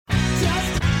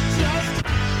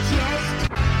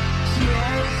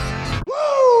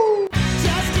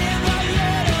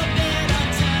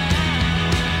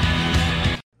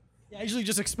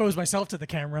just exposed myself to the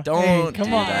camera. Don't come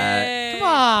do on. that. Come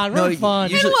on, we're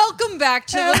fun. And welcome back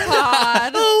to the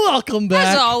pod. Oh, welcome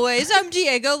back. As always, I'm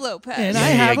Diego Lopez. And I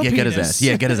have a get his penis. ass.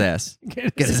 Yeah, get his ass.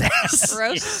 Get his ass.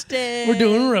 Roasted. We're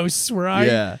doing roasts where I...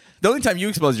 Yeah. The only time you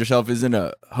expose yourself is in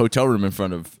a hotel room in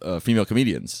front of female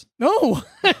comedians. No.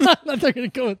 I'm not going to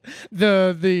go with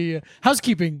the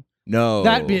housekeeping. No.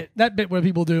 That bit where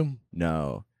people do.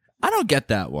 No. I don't get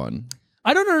that one.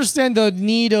 I don't understand the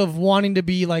need of wanting to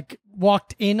be like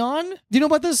walked in on. Do you know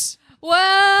about this? Well,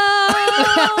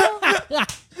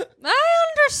 I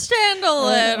understand a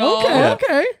little.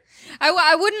 Okay.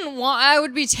 I wouldn't want. I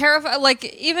would be terrified. Like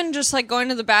even just like going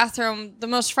to the bathroom. The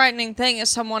most frightening thing is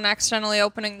someone accidentally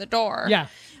opening the door. Yeah.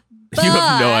 But You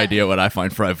have no idea what I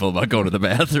find frightful about going to the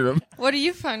bathroom. what do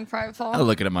you find frightful? I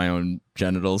look at my own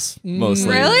genitals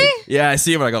mostly. Really? Yeah, I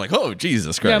see them and I go like, oh,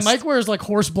 Jesus Christ. Yeah, Mike wears like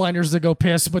horse blinders to go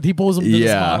piss, but he pulls them to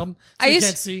his bottom. So you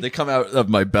can't see. They come out of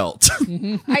my belt.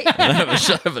 I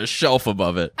have a shelf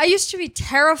above it. I used to be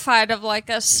terrified of like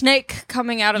a snake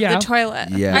coming out of the toilet.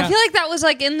 Yeah. I feel like that was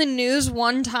like in the news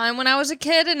one time when I was a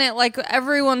kid, and it like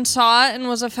everyone saw it and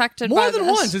was affected by More than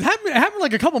this. once. It happened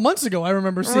like a couple months ago, I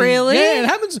remember seeing. Really? Yeah, it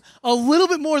happens a little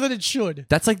bit more than it should.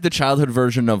 That's like the childhood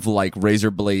version of like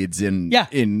razor blades in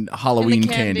Halloween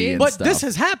candy and but stuff. this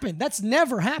has happened. That's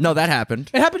never happened. No, that happened.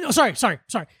 It happened. Oh, sorry.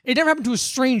 It never happened to a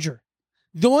stranger.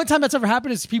 The only time that's ever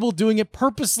happened is people doing it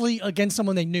purposely against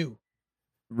someone they knew.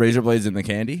 Razor blades in the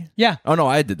candy? Yeah. Oh, no,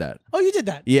 I did that. Oh, you did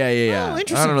that? Yeah. Oh,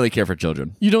 interesting. I don't really care for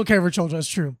children. You don't care for children. That's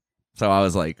true. So I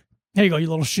was like... Here you go, you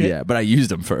little shit. Yeah, but I used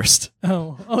them first.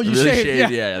 Oh, you really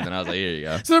shaved. Yeah, and then I was like, here you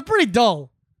go. So they're pretty dull.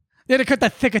 They had to cut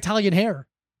that thick Italian hair.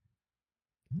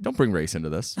 Don't bring race into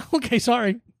this. Okay,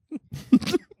 sorry.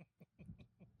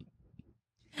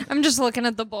 I'm just looking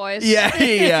at the boys.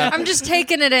 Yeah. I'm just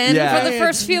taking it in Yeah. for the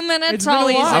first few minutes. It's been I'll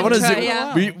a ease while. I want into to it.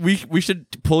 Yeah. we should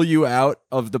pull you out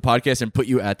of the podcast and put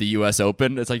you at the U.S.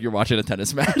 Open. It's like you're watching a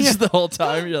tennis match the whole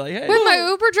time. You're like, hey. Wait, my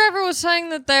Uber driver was saying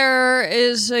that there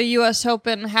is a U.S.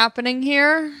 Open happening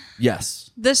here Yes.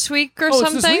 this week or Oh, it's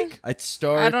something. this week? It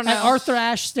starts... I don't know. At Arthur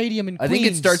Ashe Stadium in I Queens.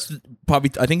 think it starts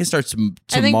probably... I think it starts I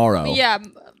think- tomorrow. yeah.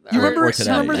 You remember, or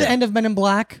today, the yeah. end of Men in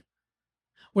Black?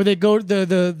 Where they go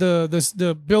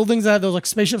the buildings that have those like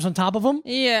spaceships on top of them?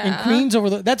 Yeah. In Queens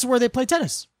that's where they play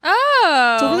tennis.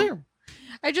 Oh. It's over there.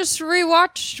 I just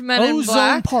rewatched Men in Ozone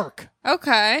Black. Park.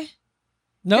 Okay.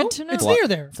 No? Good to know. It's near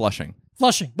there. Flushing.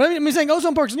 Flushing. But I'm saying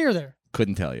Ozone Park's near there.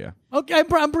 Couldn't tell you. Okay, I'm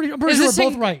pretty sure we're this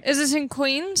both in, right. Is this in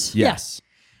Queens? Yes.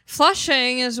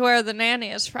 Flushing is where the nanny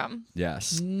is from.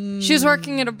 Yes. She was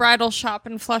working at a bridal shop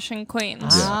in Flushing, Queens.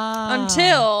 Ah.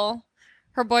 Until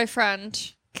her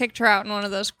boyfriend kicked her out in one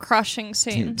of those crushing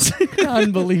scenes.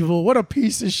 Unbelievable. What a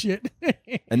piece of shit.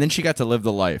 And then she got to live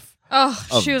the life. Oh,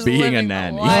 Of she was being a living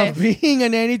nanny. the life. Being a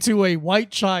nanny to a white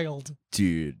child.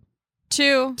 Dude.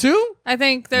 Two. I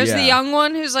think there's the Yeah. young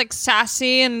one who's like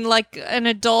sassy and like an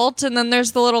adult, and then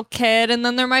there's the little kid, and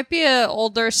then there might be an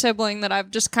older sibling that I've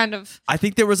just kind of. I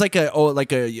think there was like a older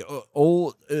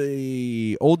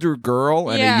girl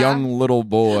and Yeah. a young little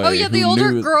boy. Oh yeah, the who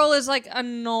older knew- girl is like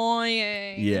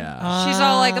annoying. Yeah. She's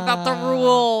all like about the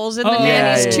rules, and the Oh,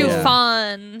 nanny's yeah, too yeah.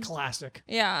 fun. Classic.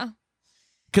 Yeah.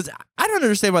 Because I don't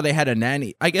understand why they had a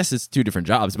nanny. I guess it's two different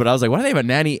jobs, but I was like, why do they have a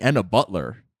nanny and a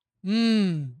butler?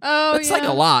 Oh, That's yeah. like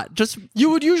a lot. Just You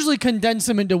would usually condense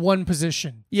them into one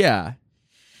position. yeah.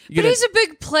 You But gotta- he's a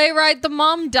big playwright. The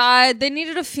mom died. They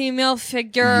needed a female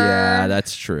figure. yeah,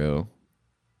 that's true.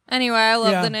 Anyway, I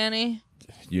love Yeah. The Nanny.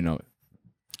 You know,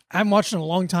 I haven't watched it in a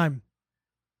long time.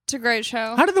 It's a great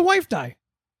show. How did the wife die?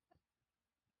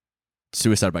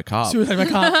 suicide by cop. Suicide by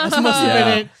cop. That must have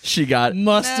yeah, been it. she got.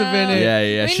 Must have been it.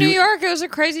 Yeah. I mean, New York, it was a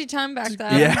crazy time back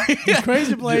then. Yeah.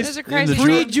 Crazy It place. was a crazy the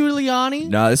Pre time. Giuliani.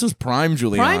 No, this was Prime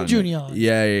Giuliani. Prime Giuliani.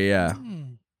 Yeah.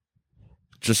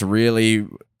 Just really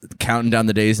counting down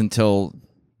the days until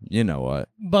you know what.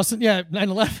 Busting. Yeah,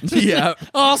 9/11. Yeah.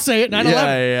 Oh, I'll say it. 9/11.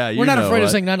 Yeah. We're not afraid what. of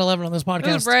saying 9/11 on this podcast.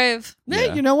 It was brave. Hey,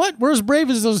 Yeah. you know what? We're as brave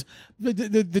as those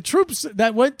the troops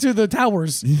that went to the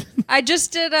towers. I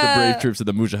just did The brave troops of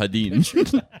the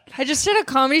Mujahideen. I just did a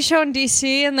comedy show in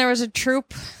DC, and there was a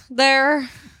troop there.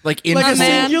 like in Like a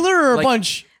man. singular or a Like-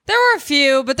 bunch? There were a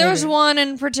few, but there was Okay. one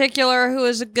in particular who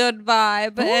was a good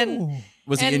vibe. And Ooh.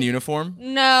 Was he and- in uniform?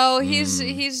 no, he's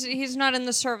not in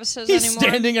the services He's anymore.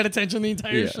 standing at attention the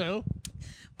entire Yeah. show.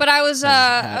 But I was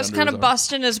hat I was under kind his of arm.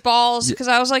 busting his balls because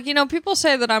I was like, people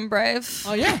say that I'm brave.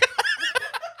 Oh yeah,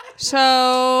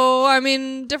 So I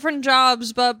mean, different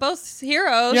jobs, but both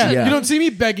heroes. yeah. and Yeah. You don't see me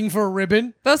begging for a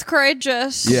ribbon. both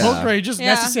courageous. Yeah. Both courageous,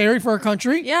 Yeah. necessary for our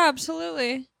country. Yeah,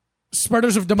 absolutely.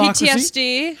 Spreaders of democracy.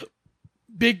 PTSD,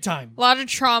 Big time. a lot of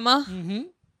trauma. Mm-hmm.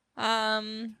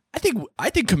 I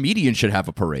think comedians should have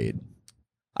a parade.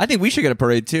 I think we should get a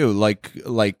parade too, like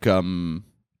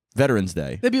Veterans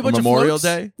Day. There'd be a Or bunch of Memorial floats.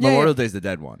 Day. Yeah, Memorial yeah. Day's the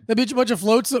dead one. There'd be a bunch of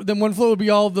floats. Then one float would be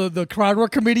all the crowd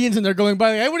work comedians, and they're going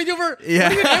by like, hey, what do you do for? Yeah.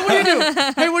 What do you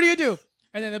do? Hey, what do you do?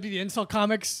 And then there'd be the insult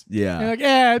comics. Yeah. And like,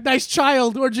 yeah, nice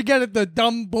child. Where'd you get it? The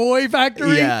dumb boy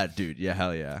factory. Yeah, dude. Yeah,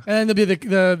 hell yeah. And then there'll be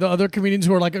the other comedians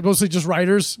who are like mostly just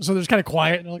writers, so they're just kind of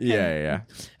quiet. And like, Yeah.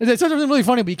 It's something really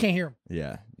funny, but you can't hear them.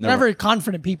 Yeah. They're not very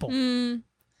confident people. A And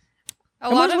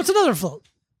lot of what's another float?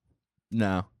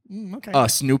 No. Okay.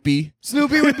 Snoopy.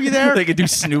 Snoopy would be there. They could do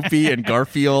Snoopy and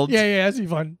Garfield. Yeah, that'd be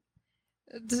fun.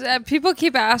 people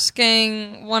keep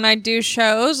asking when I do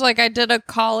shows. Like I did a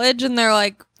college, and they're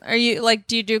like, "Are you like?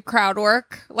 Do you do crowd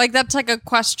work? Like that's like a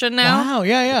question now. Wow,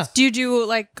 yeah. Do you do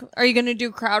like? Are you gonna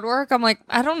do crowd work? I'm like,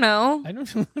 I don't know. I don't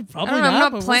I probably don't know. not. I'm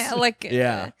not but playing. we'll see. Like,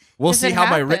 Yeah. We'll if see it how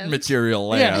my written happens.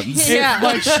 material Yeah. lands. Yeah.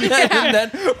 Like, shit. And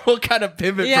then we'll kind of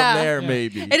pivot Yeah. from there, Yeah.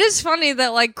 maybe. It is funny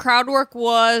that like crowd work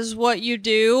was what you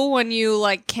do when you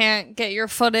like can't get your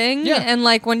footing, Yeah. and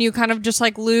like when you kind of just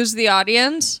like lose the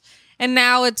audience, and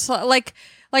now it's like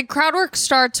crowd work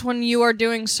starts when you are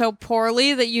doing so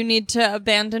poorly that you need to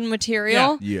abandon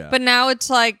material. Yeah. But now it's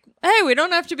like, hey, we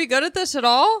don't have to be good at this at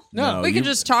all. No, we can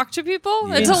just talk to people.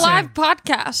 Yeah. It's a Insane. live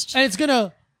podcast. And it's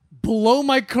gonna blow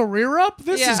my career up.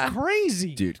 This Yeah. is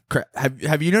crazy. Dude,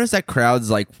 have you noticed that crowds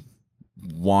like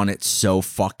want it so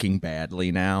fucking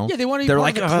badly now? Yeah, they want to be They're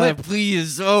part like, of the clip.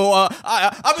 please, I'm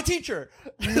a teacher.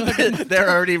 They're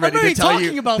already ready already to tell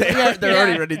talking you. about that. They're, Yeah. they're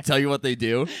already ready to tell you what they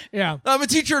do. Yeah. I'm a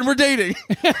teacher and we're dating.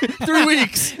 3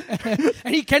 weeks. And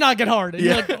he cannot get hard. And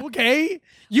Yeah. you're like, okay,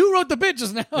 you wrote the bit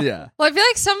just now. Yeah. Well, I feel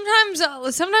like sometimes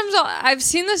I've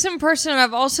seen this in person, and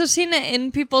I've also seen it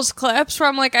in people's clips where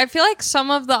I'm like, I feel like some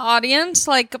of the audience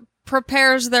like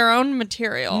prepares their own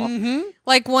material. Mm-hmm.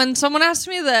 Like when someone asks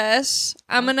me this,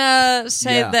 I'm gonna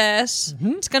say Yeah. this.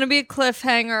 Mm-hmm. It's gonna be a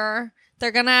cliffhanger.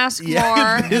 They're gonna ask Yeah.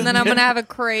 more, and then I'm gonna have a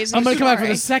crazy. I'm gonna come back for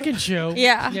story. the second show.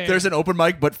 Yeah. There's an open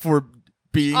mic, but for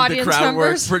being Audience the crowd work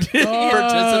members. participant.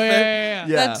 yeah.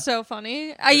 That's so funny.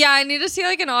 Yeah, I need to see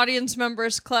like an audience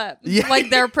member's clip, Yeah. like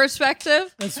their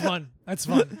perspective. That's fun. That's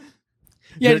fun.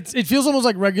 Yeah, it feels almost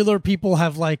like regular people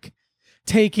have like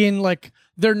taken like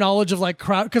their knowledge of like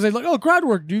crowd because they like, oh, crowd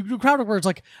work. Do you do crowd work? It's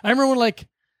like I remember when like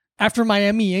after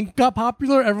Miami Ink got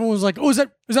popular, everyone was like, oh, is that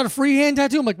a freehand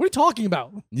tattoo? I'm like, what are you talking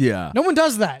about? Yeah. No one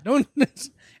does that. No one.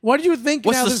 What do you think?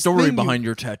 What's now the this story thing behind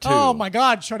your tattoo? Oh my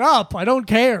God! Shut up! I don't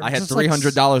care. I had It's just like-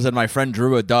 $300 and my friend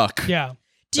drew a duck. Yeah.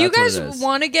 Do you That's what guys it is.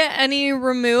 want to get any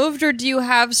removed, or do you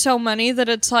have so many that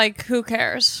it's like, who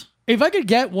cares? If I could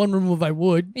get one remove, I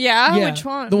would. Yeah, Yeah. which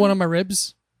one? The one on my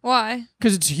ribs. Why?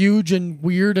 Because it's huge and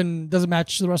weird and doesn't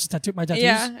match the rest of my tattoos.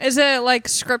 Yeah, is it like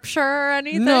scripture or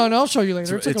anything? No, I'll show you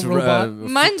later. It's like a robot.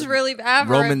 Mine's really bad.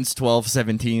 Romans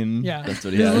 12:17. Yeah. That's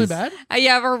what Is he it has. really bad? I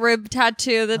have a rib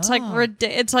tattoo that's like Oh.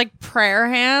 it's like prayer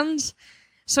hands.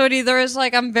 So it either is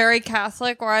like I'm very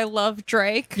Catholic or I love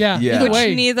Drake. Yeah. Yeah. Either Which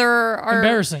way, neither are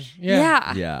embarrassing.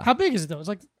 Yeah. Yeah. How big is it though? It's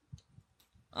like,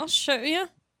 I'll show you.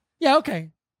 yeah, okay.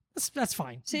 That's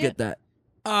fine. See Get it? that.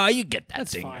 You get that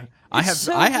That's thing. fine. I have.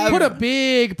 so I have. Put a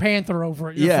big panther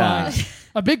over it. You're Yeah. fine.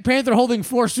 A big panther holding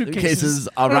 4 suitcases. cases.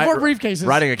 I'll Or ride, 4 briefcases.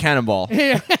 riding a cannonball.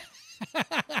 Yeah.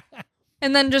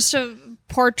 And then just a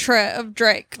portrait of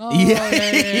Drake. Oh, yeah.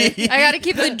 I got to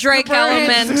keep the Drake prayer hands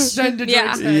element. extend to Yeah.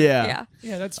 Drake's head. Yeah. Yeah.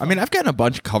 Yeah, that's I mean, I've gotten a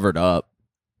bunch covered up,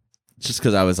 just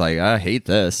because I was like, I hate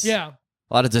this. yeah.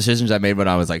 A lot of decisions I made when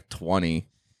I was like 20.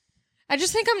 I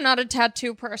just think I'm not a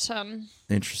tattoo person.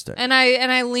 Interesting. And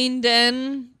I leaned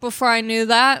in before I knew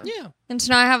that. Yeah. And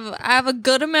so now I have a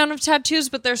good amount of tattoos,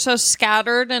 but they're so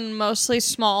scattered and mostly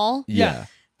small yeah.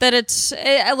 that if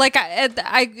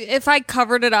I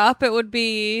covered it up, it would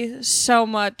be so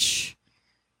much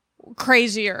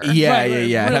crazier. Yeah, Right, yeah, right.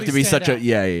 yeah. It'd have Really to be stand such a out.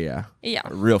 yeah. Yeah.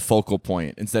 A real focal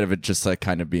point instead of it just like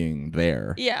kind of being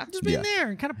there. Yeah. Just being Yeah. there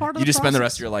and kind of part of You the just spend the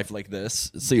process. rest of your life like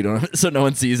this, so you don't, so no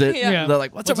one sees it. Yeah. Yeah. They're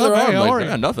like, "What's up What's with their up? arm?" Hey, how Like, are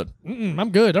 "Yeah, you?" nothing. I'm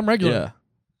good. I'm regular. Yeah.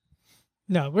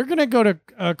 No, we're gonna go to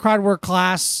a crowd work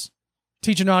class,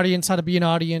 teach an audience how to be an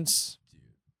audience.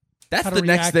 That's How to the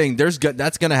next react. thing.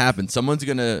 That's gonna happen. Someone's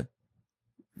gonna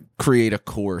create a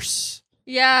course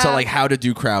Yeah. to like how to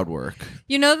do crowd work.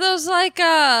 You know those like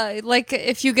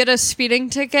if you get a speeding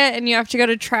ticket and you have to go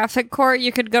to traffic court,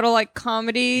 you could go to like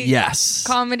comedy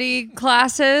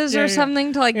classes Yeah, or yeah.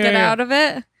 something to like Yeah, get yeah. out of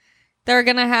it. They're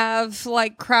gonna have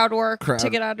like crowd work to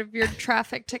Crowd- get out of your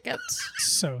traffic tickets.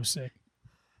 So sick.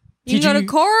 You can go to Teaching-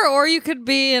 core, or you could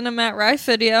be in a Matt Rife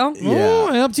video.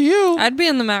 Oh, up to you. I'd be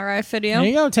in the Matt Rife video. There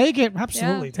you go. Take it.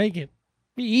 Absolutely. Take it.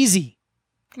 Be easy.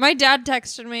 My dad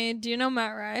texted me, "Do you know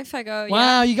Matt Rife?" I go,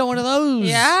 Wow, you got one of those?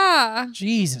 Yeah.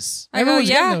 Jesus. I go, Everyone's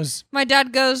getting yeah. those. My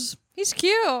dad goes, "He's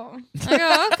cute." I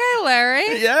go, "Okay,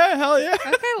 Larry." Yeah, hell yeah.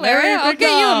 Okay, Larry, Larry, I'll big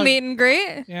get you a dog. meet and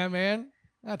greet. Yeah, man.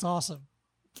 That's awesome.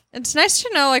 It's nice to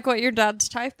know like what your dad's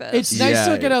type is. It's nice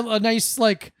to get a nice,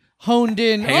 like, honed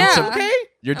in. Handsome. Oh, okay.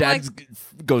 Your dad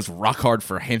goes rock hard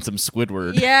for handsome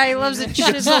Squidward. yeah, he loves a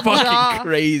chiseled Fucking jaw.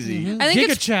 crazy. Mhm. I think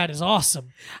Giga it's- Chad is awesome.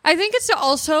 I think it's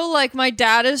also like my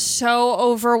dad is so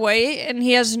overweight and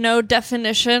he has no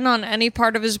definition on any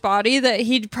part of his body that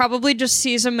he probably just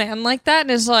sees a man like that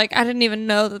and is like, I didn't even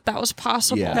know that was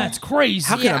possible. Yeah. That's crazy.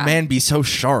 How can Yeah. a man be so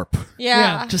sharp?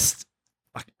 Yeah. Just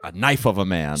a knife of a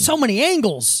man. So many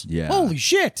angles. Yeah. Holy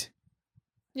shit.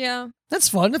 Yeah. That's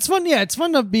fun. That's fun. Yeah, it's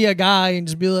fun to be a guy and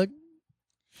just be like,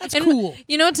 that's And- cool.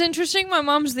 You know what's interesting? My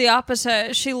mom's the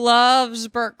opposite. She loves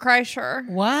Burt Kreischer.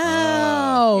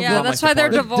 Wow. Yeah, Well, that's like why they're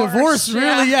the divorced. Divorce,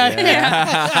 really? Yeah.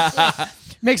 Yeah.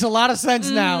 Makes a lot of sense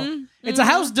now. Mhm, It's a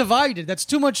house divided. That's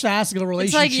too much to ask in a It's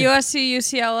relationship. like USC,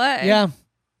 UCLA. Yeah.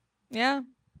 Yeah.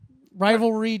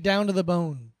 Rivalry down to the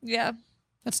bone. Yeah.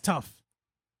 That's tough.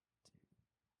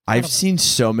 I've seen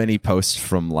so many posts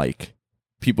from like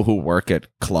people who work at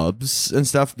clubs and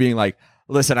stuff being like,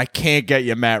 listen, I can't get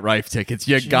you Matt Rife tickets.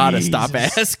 You gotta stop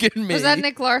Jesus. asking me. Was that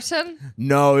Nick Larson?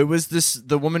 No, it was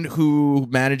the woman who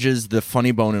manages the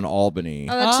Funny Bone in Albany.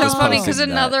 Oh, that's Oh. so funny Posting because that.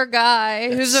 another guy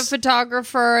who's a That's-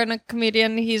 photographer and a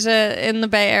comedian, he's in the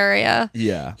Bay Area.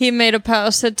 Yeah. He made a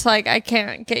post. It's like, I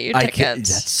can't get you I can't, tickets.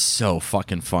 that's so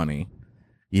fucking funny.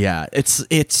 Yeah,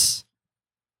 that's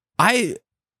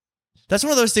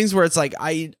one of those things where it's like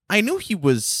I knew he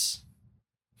was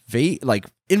like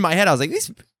in my head I was like,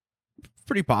 he's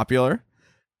pretty popular.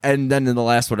 And then in the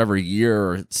last whatever year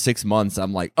or 6 months,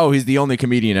 I'm like, oh, he's the only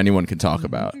comedian anyone can talk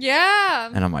about. Yeah.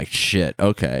 And I'm like, shit,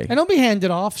 okay. And it'll be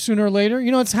handed off sooner or later.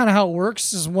 You know, it's kind of how it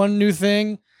works. Is one new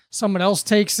thing, someone else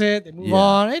takes it, they move Yeah.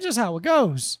 on. It's just how it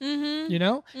goes. Mm-hmm. You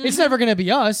know, it's never going to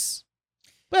be us,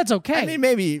 but that's okay. I mean,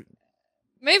 maybe.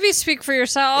 Maybe speak for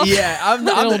yourself. Yeah, I'm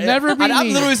It'll never be I'm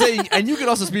me. literally saying, and you can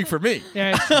also speak for me.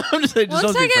 yeah, I'm just saying, just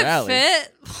Once don't I speak for get Allie.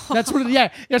 fit. that's what. Yeah,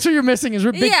 that's what you're missing is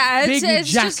we're big, yeah, big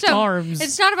it's jacked just arms.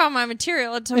 It's not about my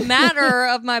material. It's a matter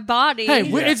of my body. Hey,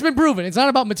 Yeah. it's been proven. It's not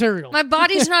about material. My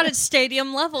body's not at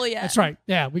stadium level yet. That's right.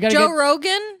 Yeah, we got to Joe get.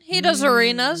 Rogan, he does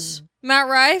arenas. Matt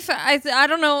Rife, I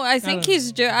don't know. I think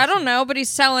I don't know, but he's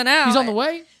selling out. He's on the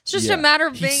way. It's just Yeah. a matter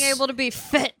of being He's- able to be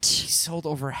fit. He sold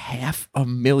over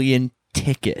 500,000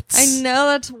 tickets. I know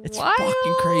that's It's wild.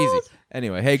 fucking crazy.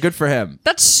 Anyway, hey, good for him.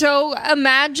 That's so.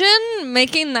 Imagine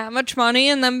making that much money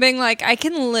and then being like, I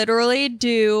can literally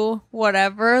do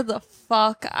whatever the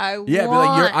fuck I want. Yeah, be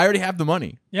like, I already have the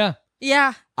money. Yeah.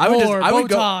 Yeah. I would Or I would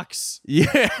go. Botox.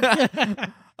 Yeah,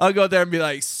 I'll go there and be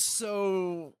like,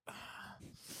 so,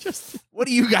 Just what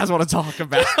do you guys want to talk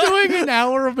about? doing an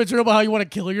hour of material about how you want to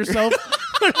kill yourself.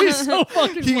 Would be so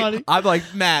fucking funny. I'm like,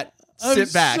 Matt, I'm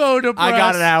sit back. so depressed. I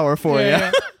got an hour for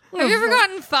Yeah. you. Have you ever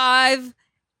gotten $5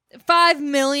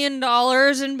 million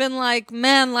and been like,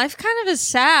 man, life kind of is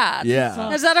sad? Yeah.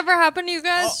 Has that ever happened to you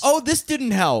guys? Oh, this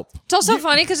didn't help. It's also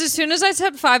funny because as soon as I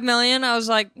said 5 million, I was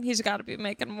like, he's got to be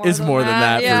making more. It's than more than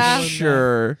that Yeah. for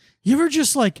sure. You ever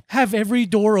just like have every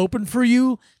door open for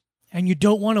you and you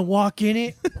don't want to walk in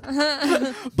it?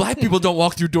 Black people don't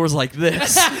walk through doors like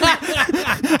this.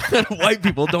 White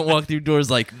people don't walk through doors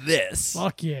like this.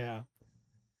 Fuck yeah.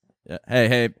 Yeah.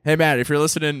 Hey, Matt, if you're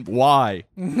listening, why?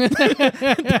 You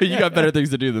got better things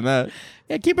to do than that.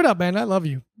 Yeah, keep it up, man. I love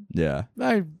you. Yeah.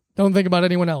 I don't think about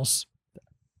anyone else.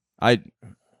 I do.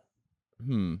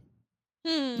 I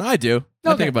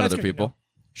Okay, think about that's other good to people. know.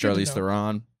 Good to Charlize know.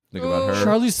 Theron. Think about her.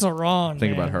 Charlize Theron.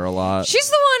 Think man. about her a lot. She's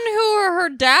the one who her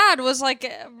dad was like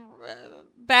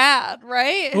bad,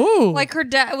 right? Ooh. Like her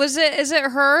dad is it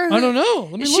her? I don't know.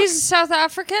 Let me look. She's South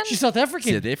African. She's South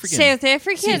African. South African. South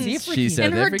African. She's South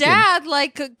And her African. dad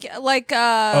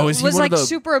is he was one of like the-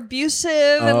 super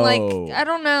abusive and Oh. like I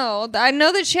don't know. I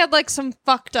know that she had like some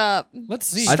fucked up. Let's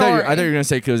see. I thought you story. were gonna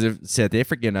say because of South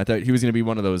African. I thought he was gonna be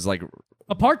one of those like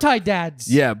Apartheid dads.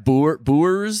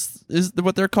 boers is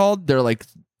what they're called. They're like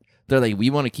we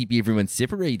want to keep everyone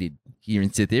separated here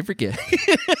in South Africa.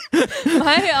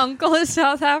 My uncle is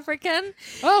South African.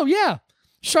 Oh, yeah.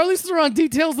 Charlize Theron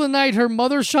details the night her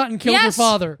mother shot and killed her Yes.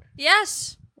 father.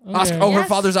 Yes. Oscar, Okay. her Yes.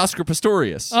 father's Oscar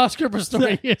Pistorius, Oscar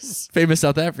Pistorius. famous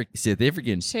South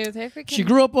African. South African. She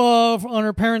grew up on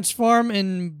her parents' farm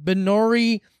in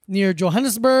Benori near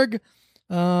Johannesburg.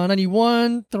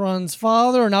 91, Theron's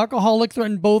father, an alcoholic,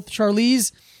 threatened both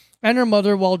Charlize and her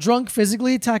mother while drunk,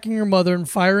 physically attacking her mother and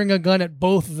firing a gun at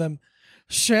both of them.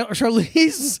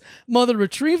 Charlize's mother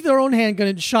retrieved their own handgun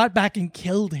and shot back and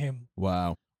killed him.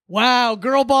 Wow. Wow,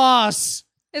 girl boss.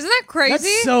 Isn't that crazy?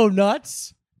 That's so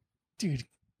nuts, dude.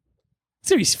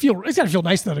 It's gotta feel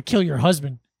nice though to kill your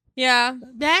husband. Yeah.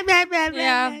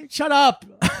 Yeah. Shut up.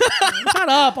 Shut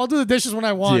up. I'll do the dishes when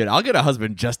I want. Dude, I'll get a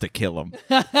husband just to kill him.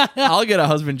 I'll get a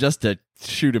husband just to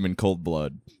shoot him in cold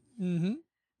blood.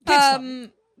 Mm-hmm.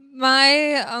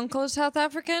 My uncle is South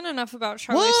African. Enough about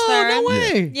Charlize Whoa, Theron. no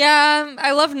way. Yeah,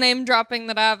 I love name dropping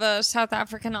that I have a South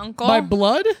African uncle. By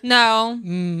blood? No.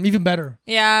 Even better.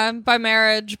 Yeah, by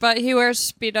marriage, but he wears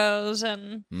Speedos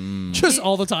and Just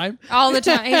all the time. all the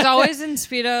time. He's always in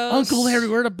Speedos. Uncle Larry,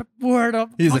 word up.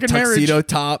 He's a fucking tuxedo marriage.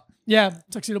 top Yeah,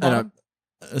 tuxedo bottom.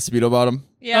 and a Speedo bottom.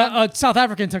 Yeah. South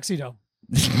African tuxedo.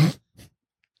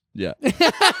 Yeah.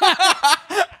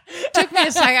 Took me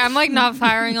a second. I'm like not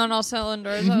firing on all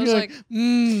cylinders. I was You're like, God,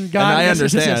 And I yes,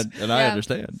 yes, yes, understand. yes. And I Yeah.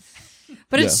 understand.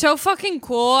 but Yeah. it's so fucking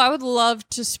cool. I would love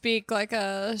to speak like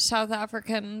a South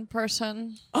African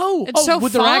person. Oh, It's so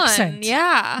with fun. their accent.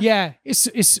 Yeah. Yeah.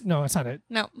 It's no, it's not it.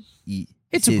 No.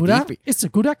 It's a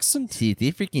good accent.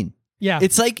 Yeah.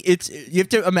 It's like you have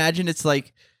to imagine it's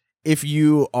like if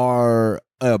you are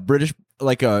a British,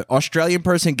 like a Australian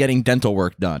person getting dental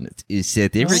work done. It's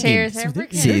South African. South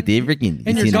African. South African.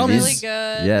 And your It's in gums. this- Really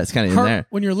good. Yeah, it's kind of in Hurt there.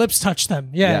 when your lips touch them.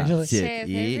 Yeah. You're like, South South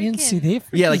African. African.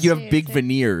 Yeah, like you have South big African.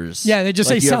 veneers. Yeah, they just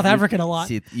Like say you have- South African a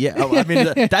lot. Yeah, oh, I mean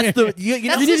that's the you know That's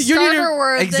You the need- you need starter your-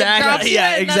 word. that drops exactly.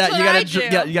 Yeah, in. That's exactly. what You I gotta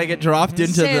do. you gotta get dropped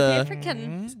into South the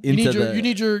African. You need into your the you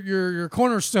need your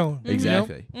cornerstone. you know?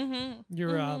 exactly Mm-hmm.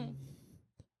 Your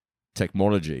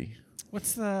technology.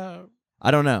 what's the I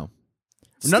don't know.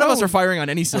 None of us Stone. are firing on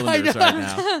any cylinders right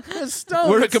now. a stone?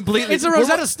 We're a It's- completely- It's a we're-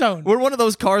 Rosetta Stone. We're one of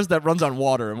those cars that runs on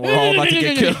water, and we're all about to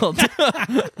get killed.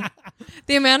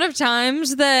 The amount of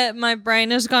times that my brain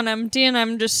has gone empty and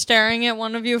I'm just staring at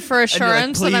one of you for you're like,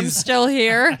 assurance that I'm "Please." still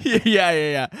here.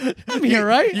 yeah. I'm here,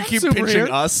 right? You I'm keep super pinching here.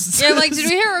 Yeah, us. I'm like, did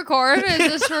we hit record? Is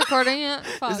this recording it?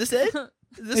 Fuck. Is this it?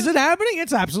 Is it happening?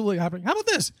 It's absolutely happening. How about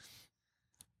this?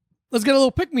 Let's get a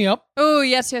little pick me up. Oh,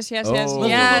 yes. Oh. Let's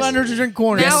Yes. go under to drink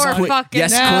corner. Now we're queen. fucking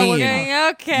Yes, now queen. we're getting-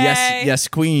 okay. Yes,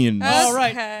 queen. All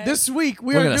right. Okay. This week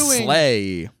we We're are gonna doing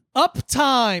slay.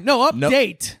 Uptime. No,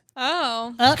 update.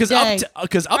 Oh. Because Update.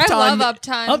 uptime. I love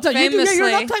Uptime. Uptime. Famously. You're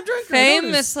an Uptime drinker. I noticed.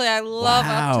 Famously, I love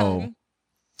Wow. Uptime.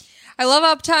 I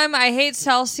love Uptime. I hate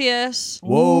Celsius.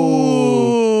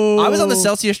 Whoa. I was on the Ooh.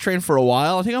 Celsius train for a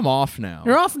while. I think I'm off now.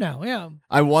 You're off now. Yeah.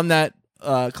 I won that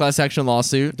class action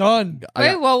lawsuit. Done.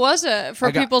 Wait, what was it? For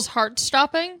I got- people's hearts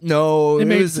stopping? No, It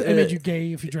made was, you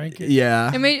gay if you drank it.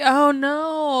 Yeah. It made. Oh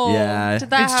no. Yeah. Did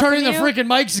that It's happen turning to the you? freaking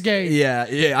mics gay.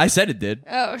 Yeah. I said it did.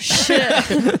 Oh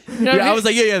shit. No, Yeah, I was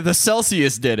like, yeah. The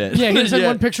Celsius did it. Yeah, he just had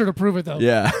one picture to prove it though.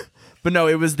 Yeah, but no,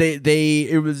 it was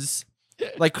it was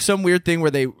like some weird thing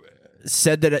where they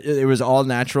said that it was all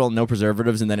natural, no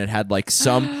preservatives, and then it had like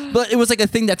some, but it was like a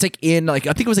thing that's like in like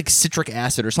I think it was like citric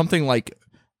acid or something like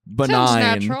benign.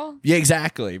 natural. Yeah,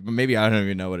 exactly. But maybe I don't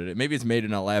even know what it is. Maybe it's made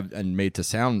in a lab and made to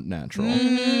sound natural.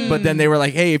 Mm. But then they were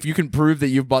like, hey, if you can prove that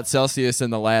you've bought Celsius in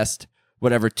the last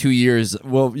whatever 2 years,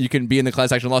 well, you can be in the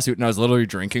class action lawsuit. And I was literally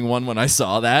drinking one when I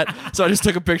saw that, so I just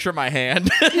took a picture of my hand.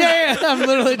 yeah. I'm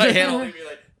literally my drinking. hand will be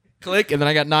like click, and then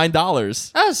I got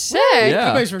 $9. Oh sick.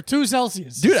 Yeah. Pays for 2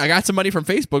 Celsius. Dude, I got some money from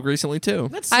Facebook recently too.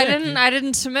 That's sick. I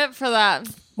didn't submit for that.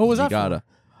 What was You that for? gotta.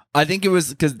 I think it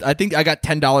was because I think I got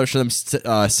 $10 for them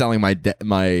selling my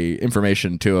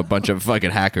information to a bunch of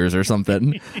fucking hackers or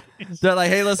something. They're like,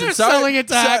 hey, listen, They're sorry, selling it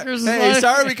to hackers. Hey,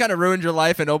 sorry we kind of ruined your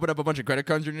life and opened up a bunch of credit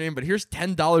cards in your name, but here's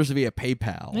 $10 via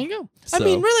PayPal. There you go. So- I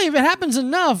mean, really, if it happens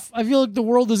enough, I feel like the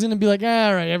world is going to be like,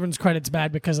 all right, everyone's credit's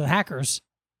bad because of hackers.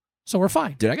 So we're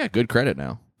fine. Dude, I got good credit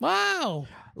now. Wow.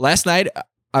 Last night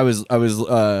I was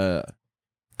because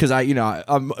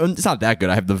it's not that good.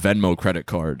 I have the Venmo credit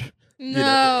card.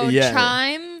 No, yeah.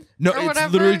 Chime. No, or it's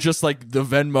whatever. literally just like the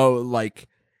Venmo. Like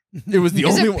it was the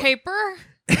Is only it one. paper?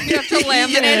 You have to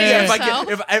laminate Yeah, it if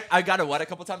yourself. I got it a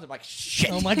couple times, I'm like,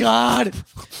 shit. Oh my God.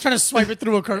 Trying to swipe it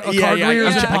through a card reader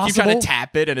is I keep trying impossible. to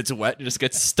tap it and it's wet and it just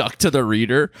gets stuck to the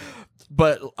reader.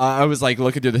 But I was like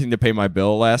looking through the thing to pay my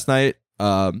bill last night.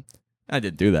 I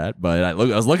didn't do that, but I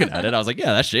was looking at it. I was like,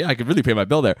 yeah, that's shit. I could really pay my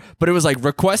bill there. But it was like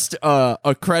request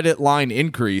a credit line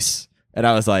increase, and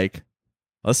I was like,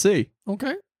 let's see.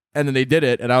 Okay. And then they did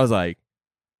it, and I was like,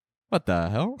 what the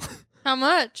hell? How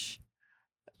much?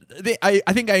 I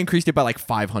think I increased it by like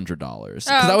 $500 because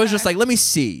I was okay. just like, let me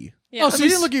see. Yeah. Oh, so you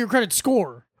didn't look at your credit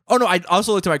score. Oh no, I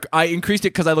also looked at I increased it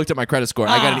because I looked at my credit score.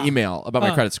 I got an email about my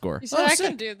Ah. credit score. You said Oh, I sick.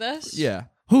 can do this. Yeah.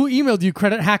 Who emailed you?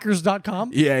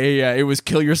 Credithackers.com? Yeah. It was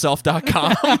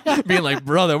killyourself.com being like,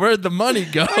 brother, where'd the money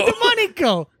go? Where'd the money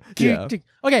go? Yeah.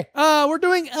 Okay, we're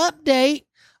doing update.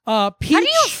 Peach. How do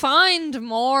you find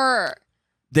more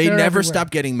They They're never everywhere.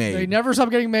 stop getting made. They never stop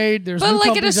getting made. There's But new like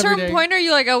at a companies every certain day. point, are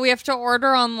you like, oh, we have to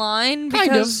order online Kind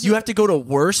of. because You have to go to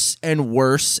worse and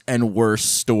worse and worse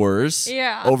stores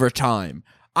Yeah. over time.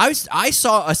 I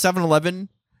saw a 7-Eleven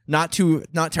not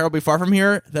terribly far from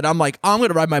here that I'm like, oh, I'm going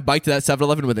to ride my bike to that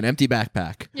 7-Eleven with an empty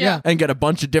backpack Yeah. and get a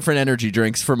bunch of different energy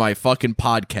drinks for my fucking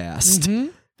podcast.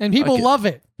 Mhm. And people Okay. love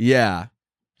it. Yeah.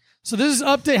 So this is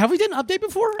update. Have we done an update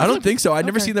before? I don't think so. I've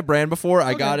never Okay. seen the brand before.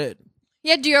 I Okay. got it.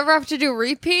 Yeah, do you ever have to do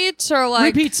repeats or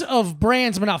like Repeats of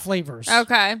brands, but not flavors.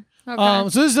 Okay. So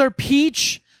this is their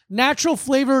peach natural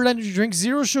flavored energy drink,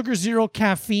 0 sugar, 0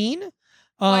 caffeine.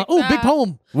 Like Big that.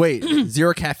 poem. Wait,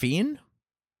 zero caffeine?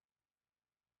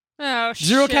 Oh,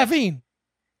 0 shit. caffeine.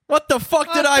 What the fuck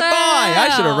What did I the buy? I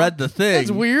should have hell? read the thing.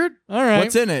 That's weird. All right.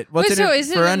 What's in it? What's Wait, in so it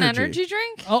is it for an energy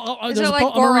drink? Is there's it a like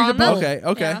I'm gonna read the guarana? poem. Okay,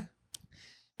 okay. Yeah.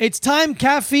 It's time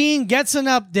caffeine gets an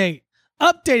update.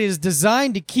 Update is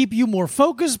designed to keep you more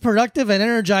focused, productive, and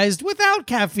energized without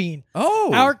caffeine.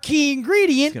 Oh. Our key it's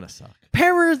ingredient, going to suck.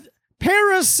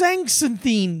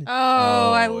 paraxanthine.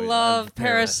 Oh, I Oh, love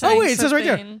Paras- paraxanthine. Oh, wait, it says right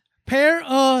there.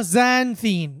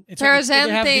 Paraxanthine. It's they have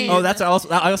Paraxanthine.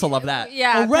 Oh, I also love that.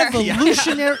 Yeah. a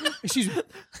revolutionary excuse me,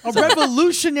 a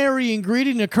revolutionary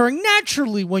ingredient occurring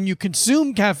naturally when you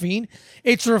consume caffeine.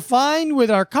 It's refined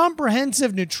with our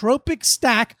comprehensive nootropic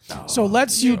stack, so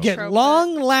lets you get Nootropic.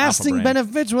 long-lasting Alpha brain.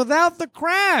 benefits without the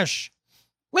crash.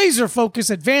 Laser focus,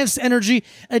 advanced energy,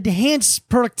 enhanced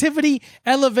productivity,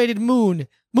 elevated mood.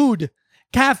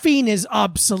 Caffeine is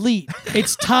obsolete.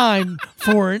 It's time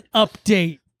for an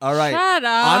update. All right. Shut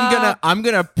up. I'm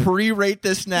gonna pre-rate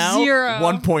this now. 0.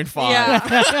 1.5.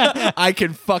 Yeah. I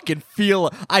can fucking feel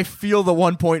the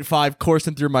 1.5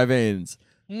 coursing through my veins.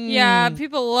 Yeah,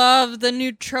 people love the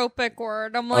nootropic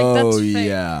word. I'm like, oh that's fake.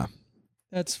 yeah.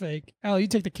 That's fake. Al, you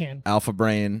take the can. Alpha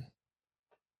brain.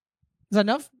 Is that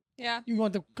enough? Yeah. You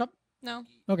want the cup? No.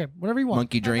 Okay, whatever you want.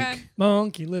 Monkey drink. Okay.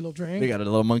 Monkey little drink. They got a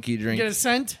little monkey drink. Get a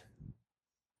scent.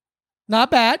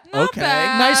 Not bad. Not Okay.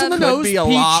 bad. Nice on the could nose. be a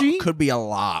Peachy. lot. Could be a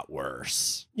lot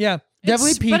worse. Yeah,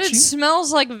 definitely peachy. But it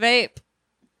smells like vape.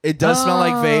 It does smell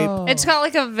like vape. Oh. It's got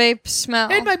like a vape smell.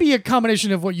 It might be a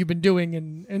combination of what you've been doing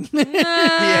and Yeah, you're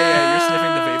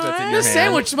sniffing the vape that's in your this hand.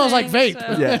 sandwich smells like vape.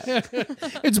 So.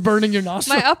 Yeah. It's burning your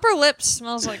nostril. My upper lip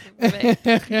smells like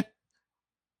vape.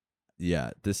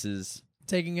 Yeah, this is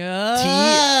Taking a tea.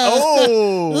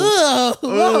 Oh. Whoa.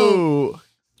 Oh.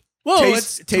 Whoa,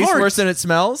 Tastes it's tart. worse than it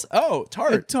smells. Oh,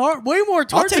 tart. Tart, way more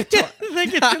tart. take than tart. I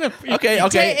think it's gonna be.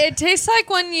 Okay. It tastes like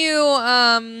when you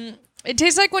it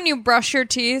tastes like when you brush your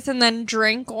teeth and then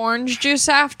drink orange juice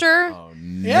after. Oh,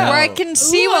 no. Yeah. Where I can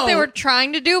see what they Whoa. were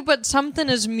trying to do, but something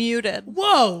is muted.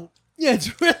 Whoa. Yeah,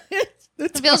 it's really.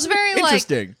 It feels very like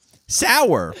Interesting.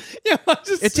 Sour. Yeah,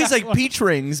 It tastes like peach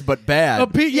rings, but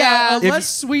bad. a Yeah. less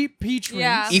sweet peach rings.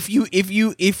 Yeah. If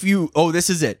you oh, this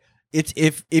is it. It's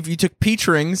if you took peach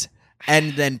rings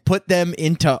and then put them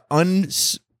into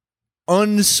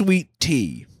unsweet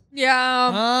tea,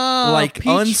 yeah. like peach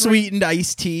ring- unsweetened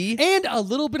iced tea. and a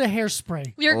little bit of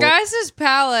hairspray. Your Oh. guys'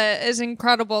 palate is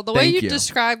incredible. The way Thank you you.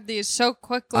 described these so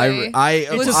quickly with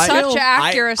a such skill.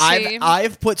 accuracy.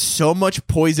 I've put so much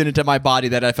poison into my body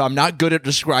that if I'm not good at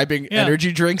describing Yeah.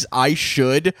 energy drinks, I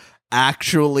should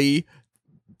actually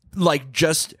like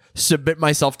just submit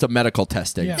myself to medical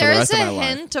testing Yeah. for the There's rest of a my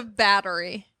life. hint of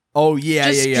battery. Oh yeah,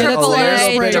 Just yeah. triple A little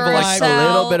A, bit of Duracell. a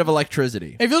little bit of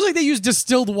electricity. It feels like they use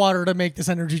distilled water to make this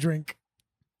energy drink.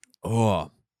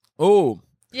 Oh.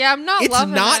 Yeah, I'm not It's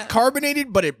loving not it.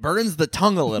 carbonated, but it burns the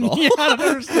tongue a little. Yeah, I don't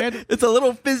understand it. It's a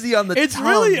little fizzy on the It's tongue.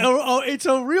 really it's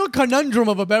a real conundrum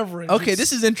of a beverage. Okay, It's-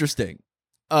 this is interesting.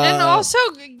 And also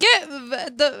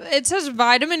it says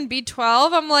vitamin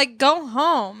B12. I'm like, go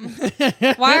home.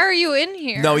 Why are you in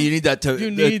here? No, you need that to. You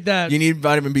need that. You need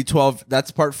vitamin B12. That's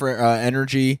part for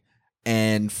energy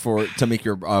and to make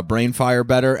your brain fire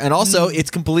better. And also, it's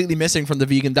completely missing from the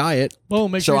vegan diet.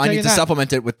 Boom, make So sure you're I need taking to that.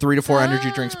 supplement it with 3 to 4 energy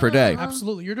drinks per day.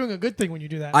 Absolutely, you're doing a good thing when you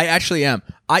do that. I actually am.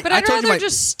 But I'd told you rather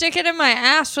just stick it in my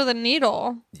ass with a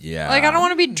needle. yeah. Like, I don't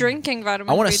want to be drinking vitamin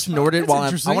I want to B12. snort it That's while I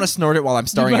interesting. want to snort it while I'm You'd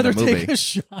starring in rather a movie. take a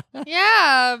shot.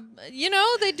 Yeah,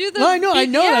 they do the. No, I know.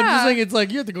 Yeah. I'm just saying it's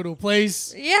like you have to go to a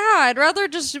place. Yeah, I'd rather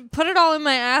just put it all in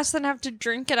my ass than have to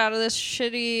drink it out of this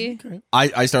shitty. Okay.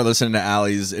 I start listening to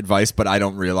Allie's advice, but I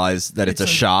don't realize that it's a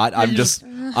shot. I'm you just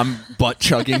I'm butt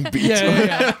chugging B12.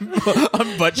 Yeah,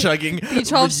 I'm butt chugging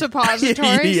B12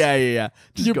 suppositories. yeah.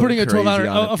 Just You're going putting a crazy 12-hour,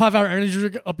 on it. a 5-hour energy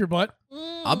drink up your butt.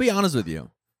 I'll be honest with you.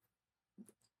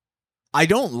 I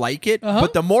don't like it, Uh-huh.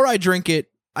 but the more I drink it,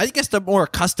 I guess the more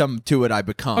accustomed to it I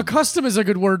become. A custom is a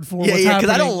good word for yeah, what's yeah, because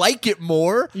I happening. don't like it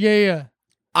more. Yeah.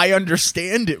 I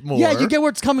understand it more. Yeah, you get where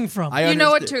it's coming from. You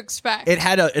know what to expect. It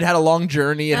had a long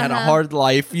journey. It had a hard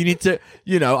life. You need to,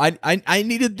 I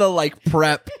needed the like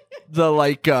prep, the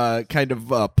like kind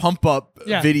of pump up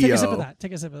video. Take a sip of that.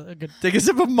 Take a sip of a good. Take a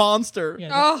sip of Monster.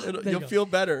 Yeah, You'll feel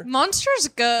better. Monster's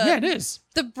good. Yeah, it is.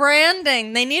 The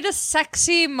branding, they need a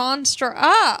sexy Monster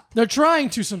up. They're trying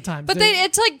to sometimes. But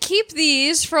it's like keep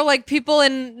these for like people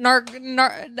in truck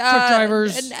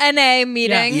drivers, NA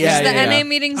meetings. Yeah, the yeah. NA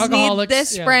meetings Alcoholics, need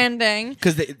this branding.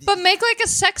 But make like a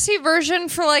sexy version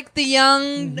for like the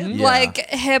young, like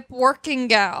hip working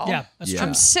gal. Yeah,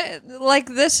 that's true. Like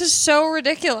this is so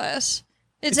ridiculous.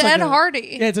 It's like Ed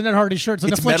Hardy. Yeah, it's an Ed Hardy shirt. It's an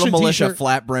It's Affliction Metal Militia t-shirt.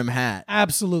 flat brim hat.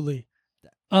 Absolutely.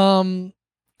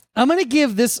 I'm gonna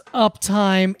give this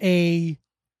uptime a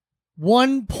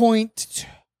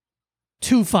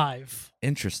 1.25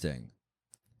 Interesting.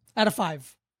 out of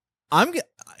 5.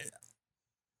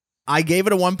 I gave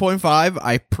it a 1.5.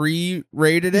 I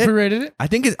pre-rated it. Pre-rated it? I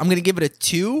think I'm going to give it a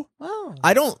 2. Oh.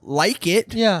 I don't like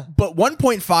it. Yeah. But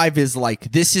 1.5 is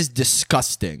like, this is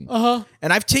disgusting. Uh-huh.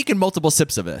 And I've taken multiple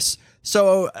sips of this.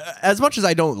 So as much as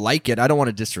I don't like it, I don't want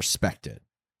to disrespect it.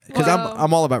 Because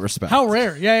I'm all about respect. How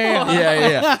rare. Yeah.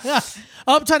 Yeah.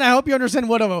 Uptime, I hope you understand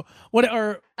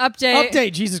Update.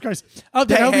 Update, Jesus Christ.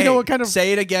 Update, I hope you know what kind of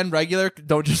Say it again, regular.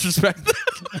 Don't disrespect them.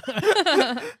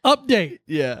 update.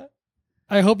 Yeah.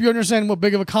 I hope you understand what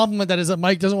big of a compliment that is that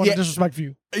Mike doesn't want to disrespect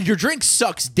you. Your drink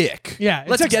sucks dick. Yeah, it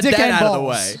Let's sucks get dick that and out of the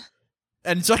balls. way.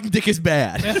 And sucking dick is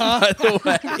bad, by the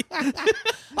way. I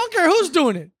don't care who's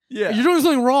doing it. Yeah. You're doing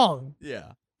something wrong.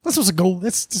 Yeah. That's supposed to go.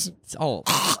 That's just, It's all.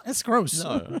 that's gross.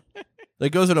 No. That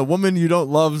goes in a woman you don't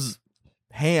love's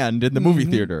hand in the movie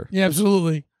theater. Yeah,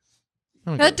 absolutely.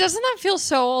 Doesn't that feel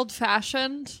so old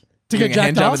fashioned? To Doing get a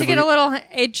hand jacked job off? To get a little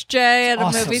HJ at a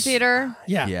Awesome. movie theater?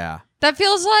 Yeah. Yeah. That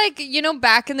feels like,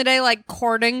 back in the day, like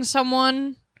courting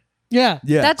someone. Yeah.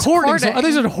 Yeah. That's Courting. courting. I think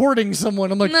you said hoarding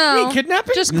someone. I'm like, No, wait,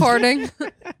 kidnapping? just courting.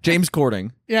 James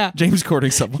courting. Yeah. James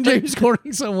courting someone. James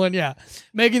courting someone, yeah.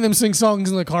 Making them sing songs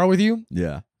in the car with you.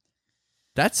 Yeah.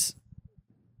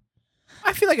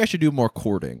 I feel like I should do more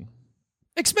courting.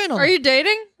 Expand on Are that. you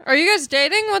dating? Are you guys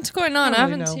dating? What's going on? I I don't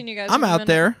haven't really know. seen you guys. I'm in a out minute.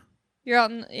 there. You're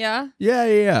out in, yeah?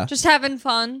 Yeah. Just having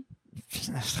fun.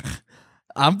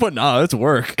 I'm putting it's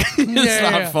work. It's Yeah,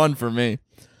 not yeah. fun for me.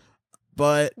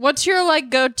 But What's your like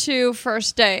go-to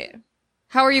first date?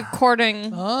 How are you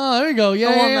courting? Oh, there you go. Yeah,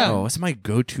 A yeah, woman. yeah. what's my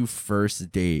go-to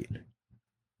first date?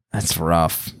 That's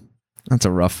rough. That's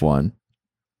a rough one.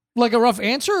 Like a rough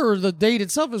answer, or the date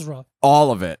itself is rough?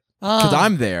 All of it. Because Ah.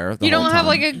 I'm there. You don't whole have time.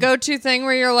 like a go-to thing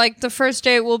where you're like the first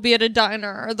date will be at a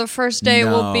diner or the first date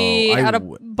will No, be I at a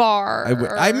would- bar.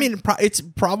 I mean, it's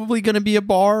probably going to be a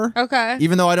bar, okay.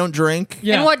 even though I don't drink.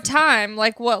 Yeah. And what time?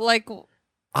 Like what? Like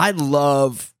I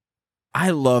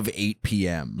love 8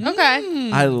 p.m. okay.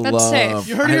 Mm. I That's love. safe.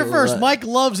 You heard it here first. lo- Mike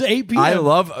loves 8 p.m. I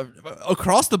love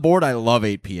across the board. I love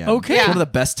 8 p.m. Okay. It's Yeah. one of the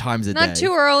best times of day. Not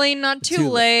too early, not too Too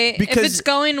late. If because- it's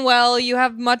going well, you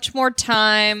have much more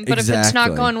time. But if it's not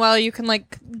Exactly. going well, you can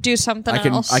like do something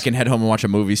else. I can head home and watch a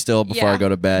movie still before Yeah. I go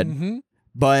to bed. Mm-hmm.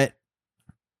 But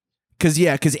because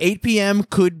 8 p.m.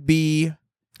 could be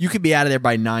you could be out of there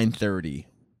by 9:30,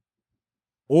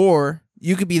 or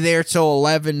you could be there till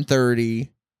 11:30.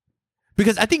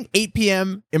 Because I think 8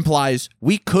 p.m. implies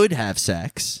we could have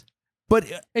sex, but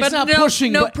It's but not no,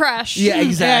 pushing. no but pressure. yeah,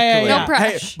 exactly. yeah. No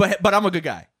pressure. Hey, but I'm a good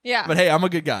guy. Yeah. But hey, I'm a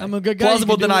good guy. I'm a good guy.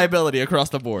 Plausible You can do it. deniability across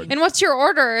the board. And what's your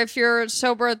order if you're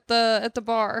sober at the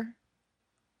bar?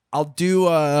 I'll do.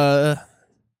 I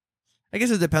guess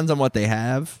it depends on what they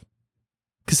have.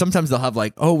 Because sometimes they'll have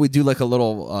like, we do like a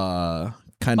little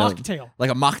kind of Mocktail. like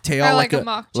a mocktail, Or like a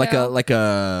mocktail. like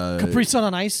a Capri Sun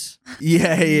on ice.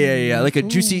 yeah, like a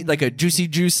juicy Ooh.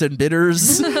 juice and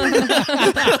bitters.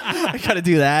 I gotta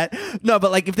do that. No,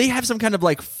 but like if they have some kind of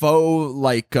like faux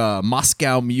like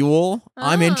Moscow Mule,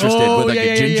 I'm interested with like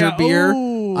a ginger beer.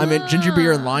 Ooh. I'm in ginger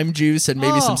beer and lime juice and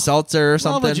maybe some seltzer or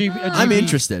Love a something. GB. I'm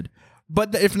interested.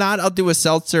 But if not, I'll do a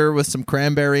seltzer with some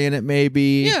cranberry in it,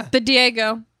 maybe. Yeah. The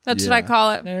Diego. That's what I Yeah.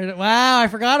 call it. There it- Wow, I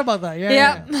forgot about that. Yeah.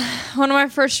 Yep. yeah. One of my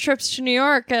first trips to New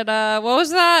York at what was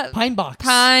that? Pine box.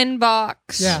 Pine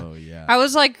Box. Yeah. Oh yeah. I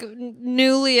was like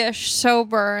newly-ish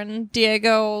sober, and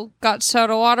Diego got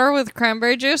soda water with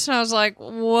cranberry juice, and I was like,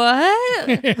 "What?"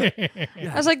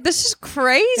 I was like, "This is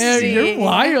crazy." Yeah, you're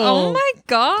wild. Oh my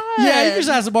god. Yeah, you just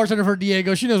ask the bartender for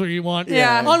Diego. She knows what you want.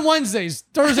 Yeah. On Wednesdays,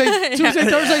 Thursday, Tuesday,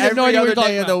 Thursday, you have no Every idea what other you're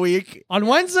talking day of the about. week. On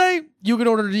Wednesday, you can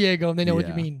order Diego, and they know what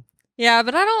you Yeah. mean. Yeah,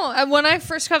 but I don't. When I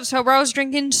first got sober, I was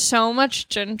drinking so much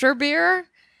ginger beer.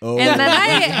 Oh. And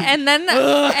then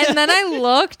I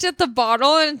looked at the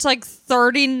bottle and it's like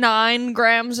 39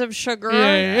 grams of sugar.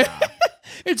 Yeah.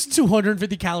 It's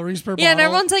 250 calories per bottle. Yeah, and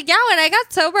everyone's like, yeah, when I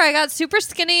got sober, I got super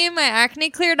skinny, my acne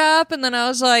cleared up, and then I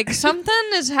was like, something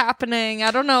is happening.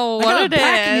 I don't know what it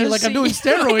acne, is. like I'm doing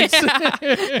steroids.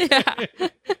 Yeah.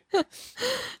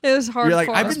 It was hardcore. You're like,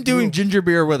 I've been doing ginger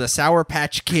beer with a Sour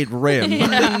Patch Kid rim.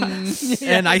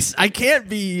 And I can't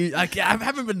be, I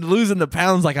haven't been losing the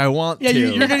pounds like I want to.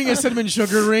 You're getting a cinnamon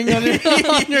sugar ring on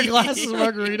your glasses of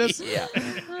margaritas. Yeah.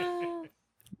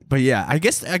 But yeah, I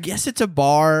guess it's a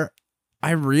bar.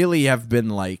 I really have been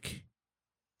like,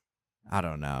 I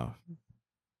don't know.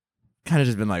 Kind of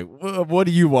just been like, what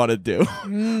do you want to do?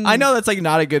 I know that's like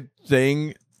not a good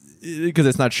thing because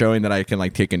it's not showing that I can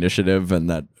like take initiative and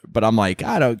that, but I'm like,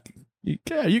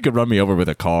 you could run me over with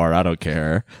a car. I don't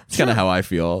care. It's kind of how I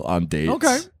feel on dates.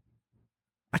 Okay.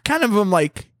 I kind of am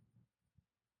like,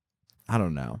 I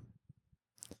don't know.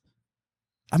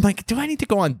 I'm like, do I need to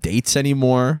go on dates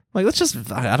anymore? Like, let's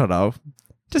just, I don't know.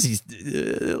 Just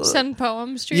send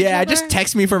poems to each yeah, other? just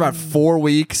text me for about 4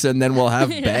 weeks and then we'll have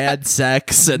bad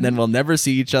sex and then we'll never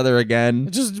see each other again.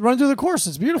 Just run through the course.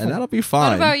 It's beautiful. And that'll be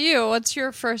fine. What about you? What's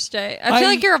your first date? I feel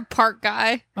like you're a park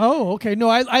guy. Oh, okay. No,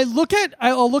 I'll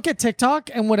look at TikTok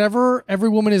and whatever every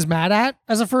woman is mad at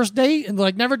as a first date and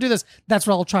like, never do this. That's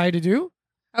what I'll try to do.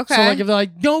 Okay. So like if they're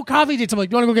like, no coffee dates, I'm like,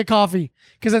 do you want to go get coffee?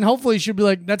 Because then hopefully she'll be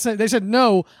like, that's it. They said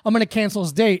no, I'm going to cancel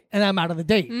this date and I'm out of the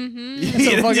date. Mm-hmm.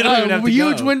 So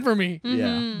huge win for me.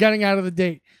 Yeah. Getting out of the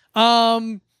date.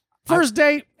 First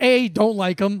date, don't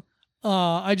like them.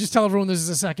 I just tell everyone this is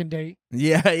a second date.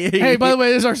 Yeah. Hey, by the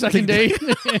way, this is our second date.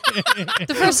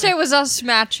 The first date was us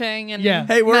matching and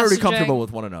Hey, we're already messaging. comfortable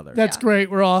with one another. That's great.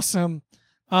 We're awesome.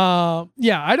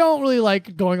 I don't really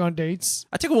like going on dates.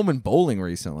 I took a woman bowling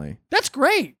recently. That's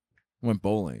great. Went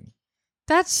bowling.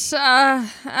 That's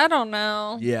I don't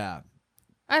know. Yeah.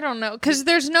 I don't know because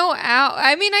there's no out.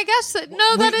 I mean, I guess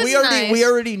that is nice. We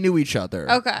already knew each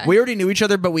other. Okay. We already knew each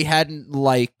other, but we hadn't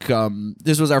like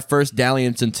this was our first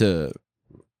dalliance into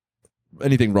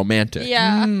anything romantic.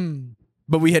 Yeah.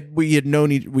 But we have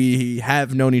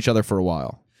known each other for a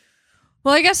while.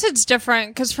 Well, I guess it's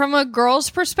different because from a girl's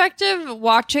perspective,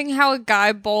 watching how a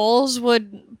guy bowls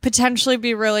would potentially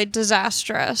be really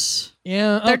disastrous.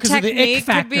 Yeah, Their because of the ick technique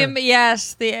factor. could be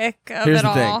yes, the ick of Here's it the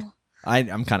all. thing.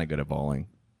 I'm kind of good at bowling.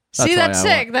 See, that's why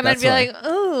sick. Then I'd that's be why. like,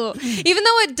 oh, even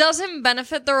though it doesn't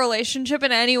benefit the relationship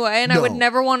in any way, and I would No.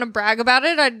 never want to brag about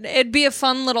it. It'd be a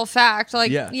fun little fact.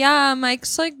 Like, Yeah. yeah,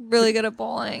 Mike's like really good at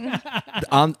bowling.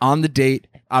 on the date,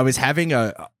 I was having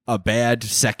a bad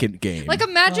second game. Like,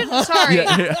 imagine. Sorry,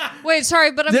 wait,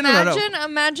 sorry, but No.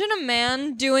 imagine a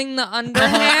man doing the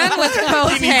underhand with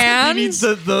both hands. He needs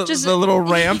the Just- little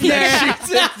ramp Yeah. that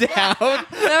shoots it down.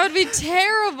 That would be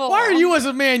terrible. Why are you as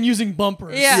a man using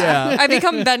bumpers? Yeah. I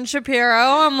become Ben Shapiro.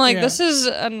 I'm like, Yeah. this is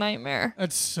a nightmare.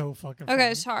 That's so fucking Okay,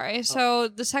 funny. sorry. So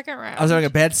the second round. I was having a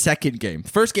bad second game.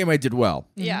 First game I did well.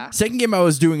 yeah. Second game I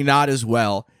was doing not as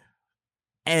well.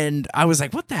 And I was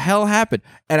like, what the hell happened?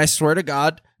 And I swear to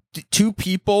God, two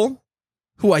people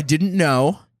who I didn't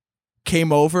know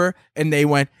came over and they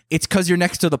went, it's because you're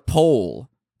next to the pole.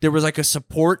 There was like a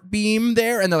support beam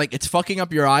there and they're like, it's fucking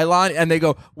up your eye line. And they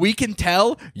go, we can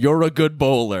tell you're a good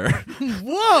bowler.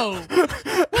 Whoa!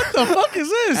 What the fuck is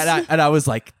this? And I was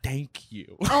like, thank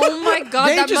you. Oh my God,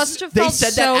 They that just- must have They felt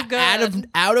said so that good.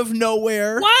 out of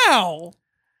nowhere. Wow!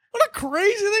 What a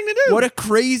crazy thing to do. What a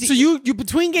crazy. So you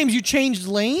between games you changed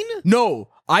lane? No,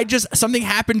 I just something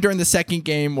happened during the second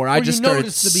game where I you just started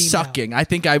noticed the beam sucking. I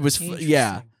think I was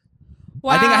yeah.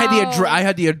 Wow. I think I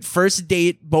had the first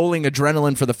date bowling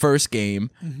adrenaline for the first game,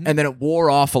 and then it wore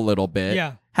off a little bit.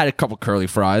 Yeah. Had a couple curly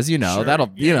fries, Sure. that'll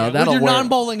With that'll your wear.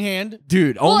 non-bowling hand.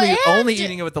 Dude, Well, only and-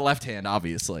 eating it with the left hand,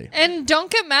 obviously. And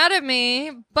don't get mad at me,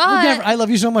 I would but never- I love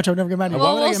you so much. I would never get mad at you.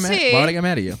 Well, Why would I we'll get mad? see. Why would I get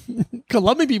mad at you?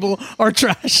 Columbia people are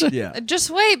trash. Yeah. just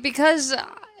wait because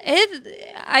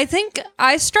I think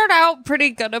I start out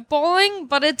pretty good at bowling,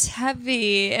 but it's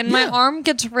heavy and my arm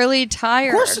gets really tired.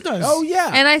 Of course it does. Oh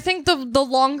yeah. And I think the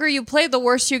longer you play, the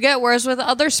worse you get. Whereas with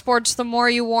other sports, the more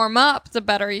you warm up, the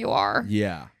better you are.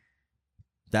 Yeah.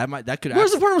 That could.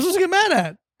 Where's the part I'm supposed to get mad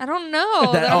at? I don't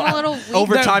know. That- I'm a little weak.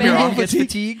 over time your being arm gets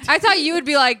fatigued? fatigued. I thought you would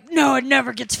be like, no, it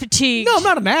never gets fatigued. No, I'm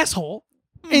not an asshole.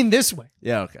 In this way.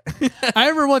 Yeah. Okay. I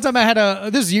remember one time I had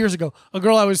this is years ago, a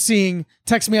girl I was seeing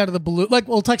text me out of the blue,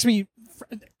 text me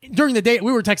during the day.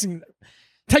 We were texting,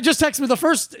 just text me. The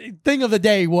first thing of the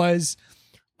day was,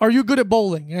 are you good at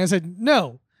bowling? And I said,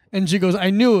 no. And she goes, I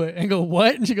knew it. And I go,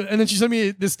 what? And she goes, and then she sent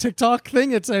me this TikTok thing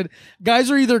that said, guys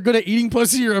are either good at eating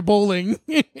pussy or at bowling.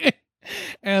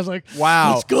 And I was like,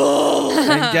 Wow. let's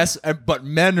go. But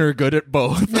men are good at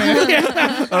both.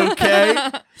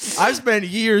 Okay. I've spent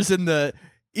years in the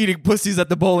eating pussies at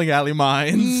the bowling alley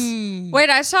mines. Wait,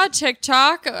 I saw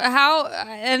TikTok.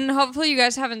 And hopefully you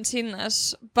guys haven't seen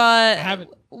this, but I haven't.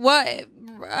 What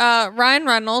Ryan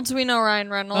Reynolds? We know Ryan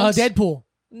Reynolds. Deadpool.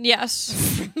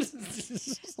 Yes.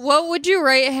 What would you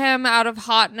rate him out of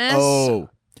hotness? Oh,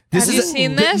 Have you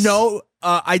seen this? No,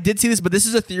 I did see this, but this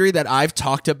is a theory that I've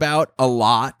talked about a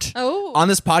lot on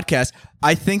this podcast.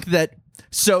 I think that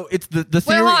so it's the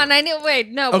theory. Wait, hold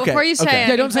on. Okay, Before you say okay. anything.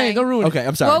 Yeah, don't say it. Don't ruin it. Okay,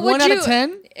 I'm sorry. What would 1 out you- of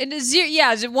 10? It is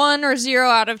is it 1 or 0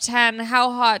 out of 10?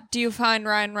 How hot do you find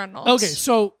Ryan Reynolds? Okay,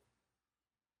 so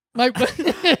my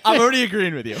I'm already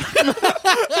agreeing with you.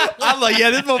 I'm like, yeah,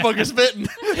 this motherfucker's spitting.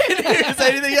 He didn't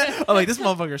say anything yet. I'm like, this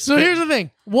motherfucker's So spitting. here's the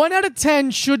thing: 1 out of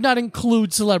 10 should not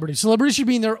include celebrities. Celebrities should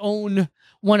be in their own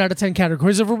 1 out of 10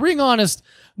 categories. If we're being honest,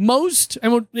 most,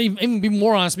 and we'll even be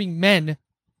more honest, being men,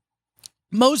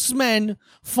 most men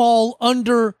fall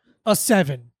under a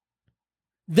 7.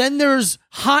 Then there's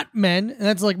hot men, and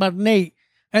that's like about an 8.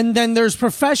 And then there's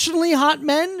professionally hot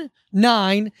men,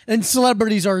 9, and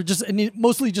celebrities are just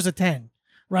mostly just a 10,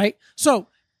 right? So,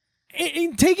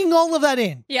 in taking all of that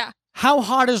in, Yeah. how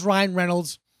hot is Ryan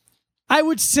Reynolds? I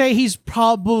would say he's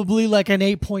probably like an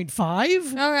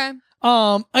 8.5. Okay.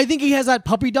 I think he has that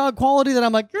puppy dog quality that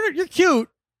I'm like, you're cute,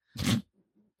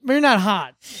 but you're not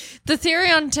hot. The theory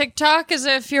on TikTok is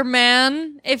if your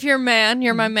man,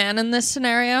 you're my man in this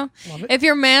scenario. Love it. If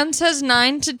your man says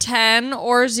 9 to 10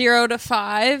 or 0 to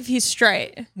 5, he's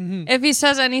straight. Mm-hmm. If he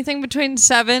says anything between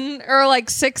 7 or like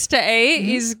 6 to 8,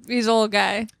 he's a little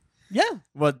gay. Yeah.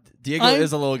 Well, Diego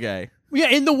is a little gay. Yeah,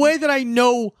 in the way that I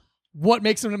know what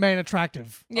makes him a man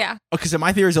attractive. Yeah. Okay, so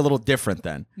my theory is a little different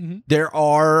then. Mm-hmm. There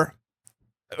are,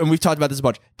 and we've talked about this a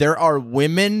bunch, there are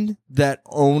women that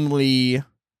only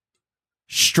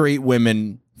straight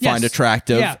women find Yes.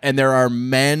 attractive, Yeah. and there are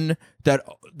men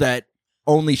that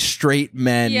only straight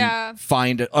men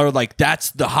find, or like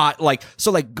that's the hot, like,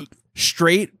 so like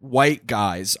straight white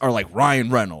guys are like Ryan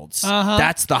Reynolds. Uh-huh.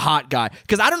 That's the hot guy.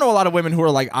 Because I don't know a lot of women who are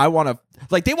like, I want to,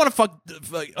 like, they want to fuck,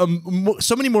 like,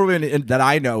 so many more women that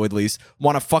I know at least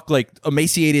want to fuck like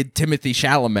emaciated Timothy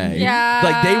Chalamet. Yeah.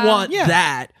 Like they want Yeah.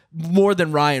 that more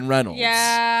than Ryan Reynolds.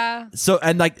 Yeah. So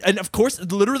and of course,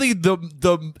 literally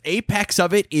the apex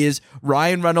of it is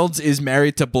Ryan Reynolds is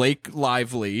married to Blake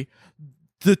Lively.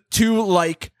 The two,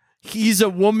 like, he's a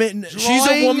woman, she's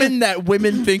a woman that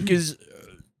women think is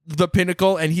the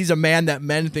pinnacle, and he's a man that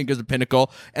men think is the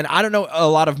pinnacle. And I don't know a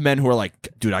lot of men who are like,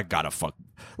 dude, I gotta fuck.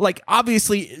 Like,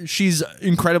 obviously, she's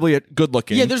incredibly good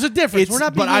looking. Yeah, there's a difference. It's- We're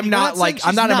not but being I'm mean. We're not like saying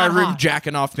I'm not she's in my room hot.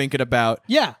 jacking off thinking about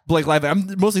Yeah, Blake Lively.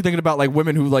 I'm mostly thinking about like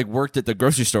women who like worked at the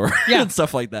grocery store Yeah. and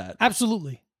stuff like that.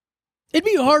 absolutely. It'd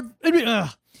be hard.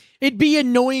 It'd be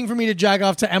annoying for me to jack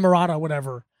off to Emirata or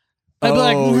whatever. I'd be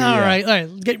like, Oh, all yeah.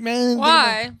 right, get man.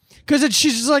 Why? Because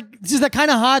she's that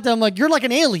kind of hot that I'm like, you're like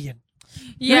an alien.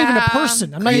 You're not even a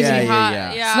person. I'm not Crazy even. hot.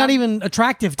 yeah. Yeah. It's not even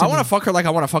attractive to I me. want to fuck her like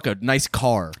I want to fuck a nice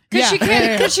car. Because Yeah. she can't.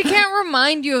 Yeah. Because she can't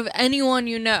remind you of anyone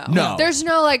you know. No. There's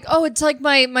no like. Oh, it's like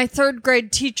my third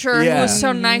grade teacher Yeah. who was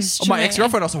so nice to Oh, my me.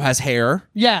 ex-girlfriend also has hair.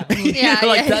 Yeah. Yeah, like yeah,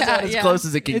 that's yeah, about as yeah. close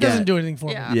as it can It get. doesn't do anything for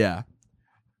Yeah. me. Yeah.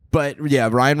 But yeah,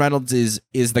 Ryan Reynolds is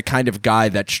the kind of guy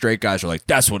that straight guys are like,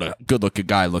 that's what a good looking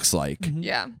guy looks like.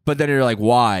 Yeah. But then you're like,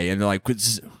 why? And they're like,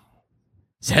 his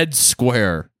head's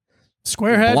square.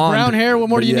 Square head, Blonde. brown hair. What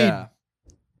more But do you yeah.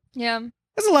 need? Yeah.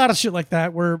 There's a lot of shit like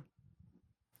that where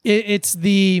it's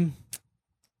the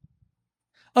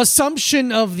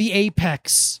assumption of the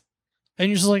apex, and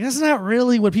you're just like, that's not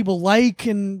really what people like.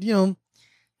 And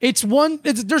there's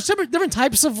different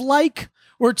types of like,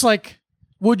 where it's like,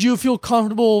 would you feel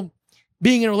comfortable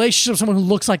being in a relationship with someone who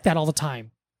looks like that all the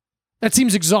time? That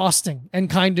seems exhausting and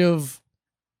kind of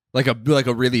Like a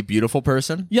really beautiful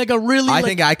person. like a really. I like,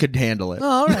 think I could handle it. Oh,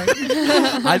 all right.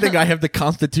 I think I have the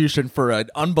constitution for an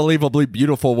unbelievably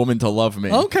beautiful woman to love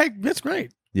me. Okay, that's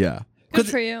great. Yeah. Good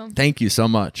for you. Thank you so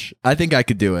much. I think I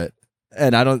could do it.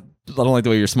 And I don't like the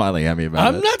way you're smiling at me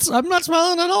about it. I'm not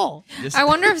smiling at all. Just- I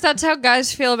wonder if that's how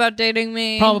guys feel about dating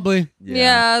me. Probably.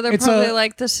 Yeah, they're It's probably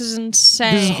like, this is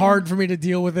insane. This is hard for me to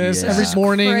deal with this Yeah. every This is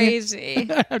morning. Crazy.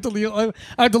 I have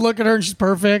to look at her and she's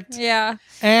perfect Yeah.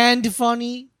 and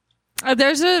funny.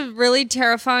 There's a really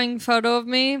terrifying photo of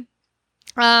me.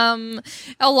 A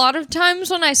lot of times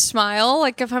when I smile,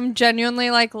 like if I'm genuinely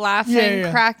like laughing,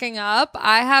 Yeah. cracking up,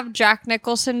 I have Jack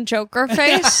Nicholson Joker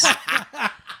face.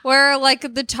 Where like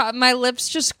the top, my lips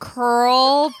just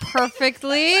curl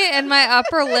perfectly, and my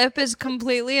upper lip is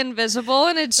completely invisible,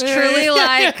 and it's truly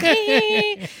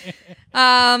like,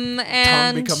 Tongue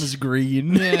And becomes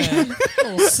green. Yeah. A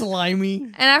little slimy.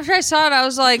 and after I saw it, I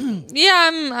was like,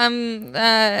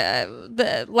 yeah,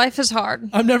 life is hard.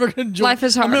 I'm never gonna enjoy. Life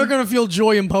is hard. I'm never gonna feel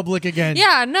joy in public again.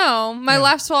 Yeah, no, my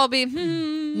laughs will all be. You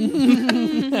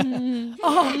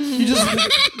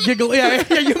just giggle. Yeah,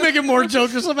 you make it more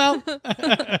joker somehow.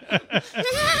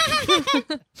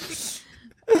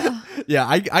 Yeah,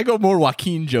 I go more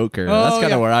Joaquin Joker. That's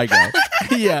kind of where I go.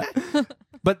 Yeah.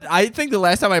 But I think the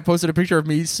last time I posted a picture of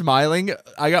me smiling,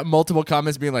 I got multiple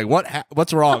comments being like,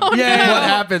 what's wrong? Yeah. What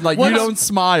happened? Like, you don't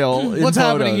smile in what's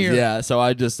photos. happening here? Yeah, so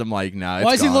I'm like, nah, it's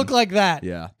Why does he gone. look like that?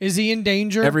 Yeah. Is he in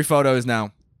danger? Every photo is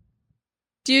now.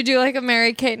 Do you do like a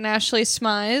Mary Kate and Ashley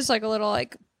smize, like a little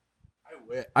like?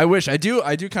 I wish. I do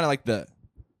kind of like the...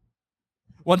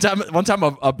 One time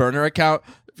a burner account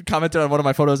commented on one of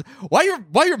my photos, why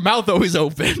your mouth always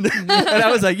open? And I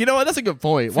was like, you know what, that's a good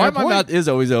point. Fair Why my point. mouth is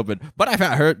always open. But I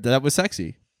heard that was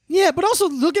sexy. Yeah, but also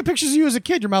look at pictures of you as a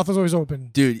kid. Your mouth is always open.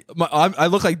 Dude, I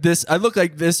look like this. I look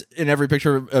like this in every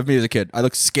picture of me as a kid. I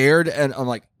look scared and I'm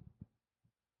like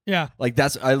Yeah.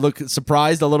 I look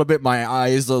surprised a little bit. My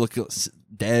eyes look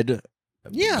dead.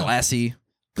 Yeah.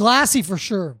 Glassy For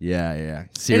sure. Yeah.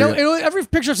 Every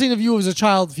picture I've seen of you as a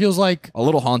child feels like a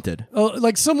little haunted.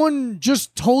 like someone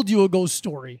just told you a ghost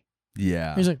story.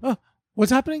 Yeah. He's like, oh,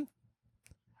 what's happening?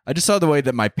 I just saw the way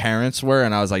that my parents were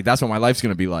and I was like, that's what my life's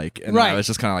going to be like. And Right. I was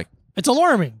just kind of like, It's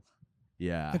alarming.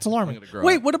 yeah. It's alarming. I'm gonna grow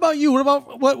Wait, up. what about you? What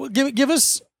about give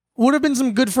us? What have been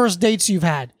some good first dates you've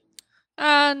had?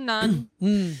 None.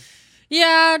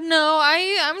 Yeah, no.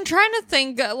 I'm trying to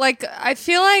think. Like, I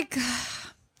feel like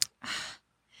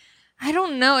I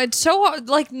don't know. It's so hard.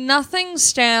 Like nothing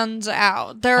stands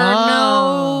out. There are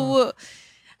no.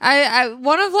 I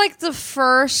one of like the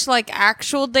first like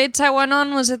actual dates I went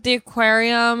on was at the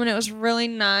aquarium and it was really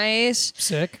nice.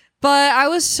 Sick. But I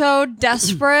was so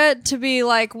desperate to be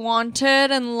like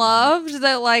wanted and loved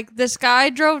that like this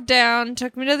guy drove down,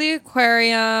 took me to the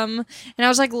aquarium, and I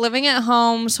was like living at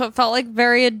home, so it felt like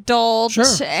very adult. Sure.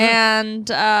 And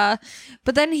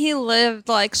but then he lived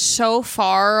like so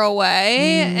far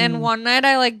away, and one night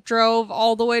I like drove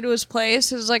all the way to his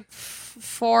place. It was like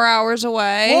 4 hours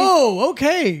away. Whoa.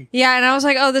 Okay. Yeah, and I was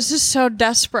like, oh, this is so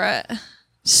desperate.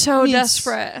 So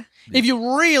desperate. If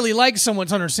you really like someone,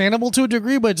 it's understandable to a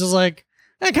degree, but it's just like,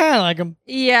 I kind of like him.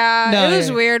 Yeah, No, it was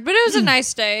yeah. weird, but it was a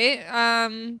nice date.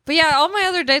 But yeah, all my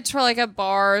other dates were like at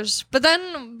bars. But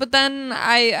then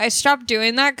I stopped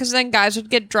doing that because then guys would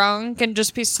get drunk and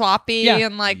just be sloppy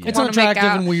and like It's want to make unattractive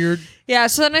out. and weird. Yeah,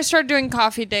 so then I started doing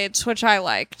coffee dates, which I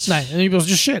liked. Nice. And he goes,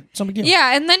 just shit. Some big deal.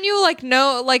 Yeah, and then you like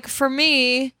know, like for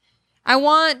me, I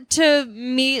want to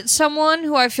meet someone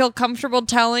who I feel comfortable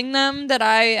telling them that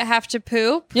I have to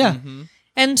poop. Yeah.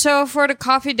 And so if we're at a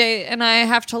coffee date and I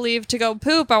have to leave to go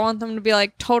poop, I want them to be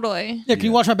like, totally. Yeah. Can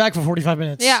you watch my back for 45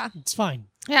 minutes? Yeah. It's fine.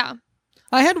 Yeah.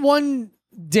 I had one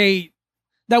date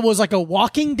that was like a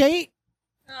walking date,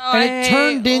 Oh, and it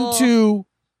turned into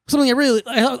something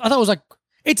I thought was like,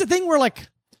 it's a thing where like,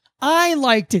 I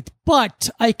liked it, but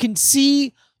I can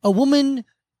see a woman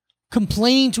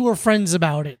complaining to her friends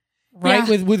about it, right?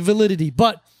 Yeah. With validity.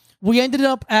 But we ended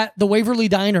up at the Waverly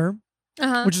Diner,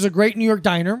 which is a great New York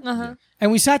diner.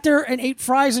 And we sat there and ate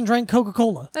fries and drank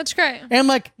Coca-Cola. That's great. And I'm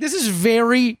like, this is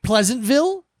very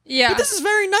Pleasantville. Yeah. But this is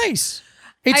very nice.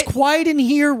 It's quiet in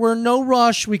here. We're in no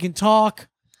rush. We can talk.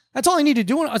 That's all I need to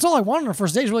do. That's all I want on our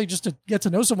first date is really just to get to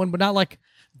know someone, but not like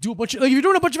do a bunch of, like, if you're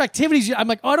doing a bunch of activities, I'm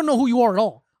like, oh, I don't know who you are at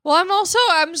all. Well,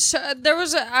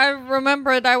 I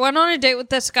remembered I went on a date with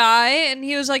this guy and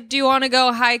he was like, do you want to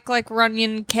go hike like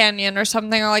Runyon Canyon or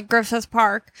something or like Griffith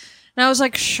Park? And I was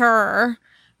like, sure.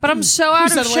 But I'm so out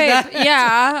of said it like shape. that?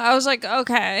 Yeah. I was like,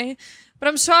 okay. But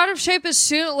I'm so out of shape as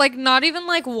soon, like not even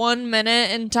like 1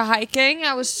 minute into hiking,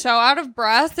 I was so out of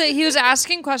breath that he was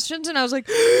asking questions and I was like,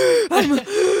 I'm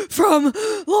from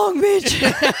Long Beach.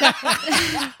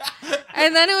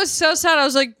 And then it was so sad. I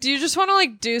was like, do you just want to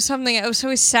like do something? So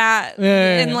we sat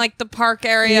in like the park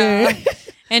area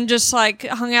and just like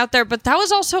hung out there. But that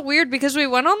was also weird because we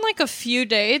went on like a few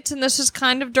dates and this is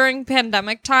kind of during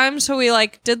pandemic time. So we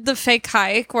like did the fake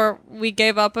hike where we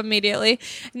gave up immediately.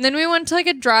 And then we went to like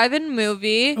a drive-in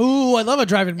movie. Ooh, I love a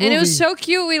drive-in movie. And it was so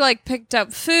cute. We like picked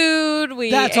up food. We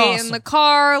That's ate awesome. in the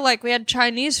car. Like we had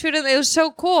Chinese food. And it was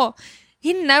so cool.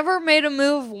 He never made a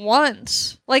move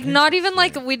once. Like not even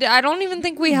like I don't even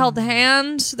think we held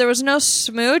hands. There was no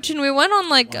smooch. And we went on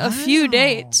like a few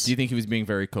dates. Do you think he was being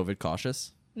very COVID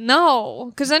cautious?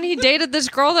 No, because then he dated this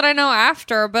girl that I know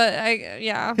after. But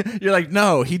yeah. You're like,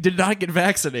 no, he did not get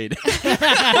vaccinated.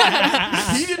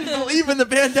 He didn't believe in the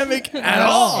pandemic at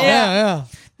all. Yeah.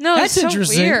 No, That's it's so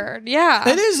interesting. weird. Yeah.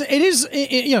 It is,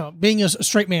 you know, being a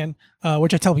straight man,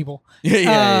 which I tell people.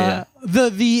 Yeah.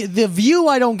 The view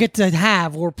I don't get to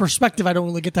have, or perspective I don't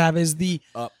really get to have, is the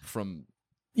Up from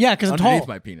because I'm underneath tall.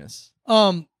 my penis.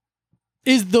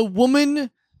 Is the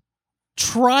woman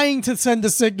trying to send a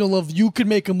signal of you could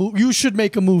make a move? You should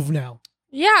make a move now.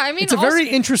 Yeah, I mean, It's a also, very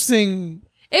interesting.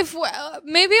 if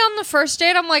maybe on the first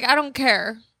date, I'm like, I don't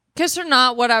care, kiss or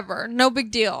not, whatever, no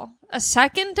big deal. A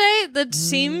second date that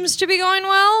seems to be going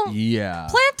well, Yeah.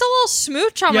 plant a little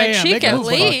smooch on my Yeah, cheek make a at move.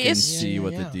 Fucking least. see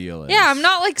what Yeah. the deal is. Yeah, I'm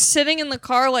not like sitting in the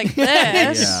car like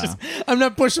this. Yeah. I'm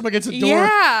not pushing up against a door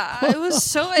Yeah, it was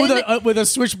so. with a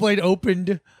switchblade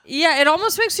opened. Yeah, it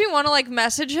almost makes me want to like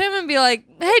message him and be like,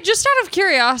 "Hey, just out of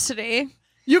curiosity,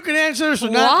 You can answer this or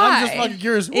not. I'm just Why? fucking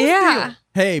curious. What's the yeah, deal?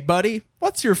 Hey, buddy,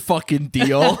 what's your fucking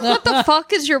deal? what the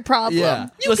fuck is your problem?" Yeah.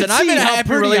 You Listen, can I'm see in a how happy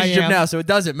pretty I relationship am. now, so it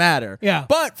doesn't matter. Yeah.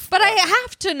 But But I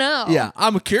have to know. yeah,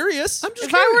 I'm curious. I'm just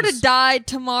If I were curious. to die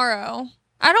tomorrow,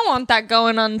 I don't want that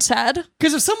going unsaid.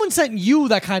 Because if someone sent you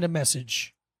that kind of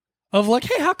message of like,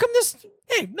 hey, how come this?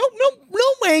 Hey, no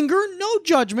anger, no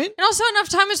judgment. And also, enough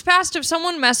time has passed. If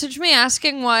someone messaged me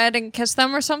asking why I didn't kiss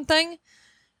them or something,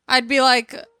 I'd be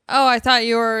like, "Oh, I thought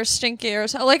you were stinky," or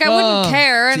something. Like I wouldn't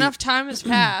care. See- Enough time has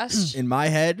passed. In my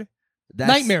head, that's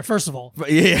Nightmare, first of all.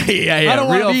 Yeah. I don't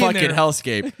wanna Real be in fucking there.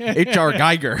 hellscape. H.R.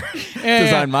 Geiger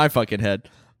designed my fucking head.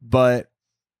 But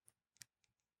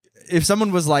if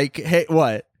someone was like, "Hey,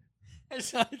 what?" I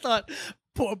thought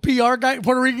PR guy,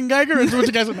 Puerto Rican Geiger, is a bunch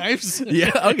of guys with knives.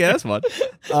 Yeah, okay, that's fun.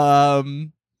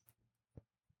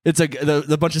 It's like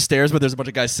the bunch of stairs, but there's a bunch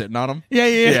of guys sitting on them.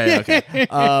 Yeah.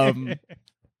 Okay.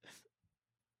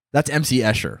 That's MC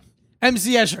Escher.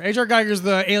 MC Escher. H.R. Geiger's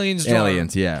the aliens. drawer.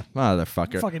 Aliens, yeah.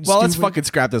 Motherfucker. Fucking Well, let's stupid. fucking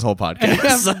scrap this whole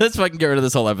podcast. Let's fucking get rid of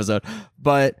this whole episode.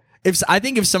 But I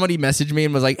think if somebody messaged me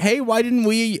and was like, "Hey, why didn't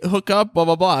we hook up?" Blah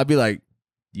blah blah. I'd be like,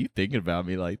 "You thinking about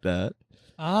me like that?"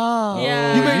 Oh.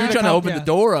 Yeah. You made You're it trying to open the yeah.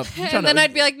 door up. You're And trying then to,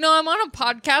 I'd be like, "No, I'm on a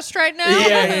podcast right now."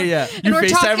 yeah. And we're FaceTime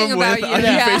talking him about with, you. you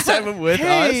Yeah. FaceTime him with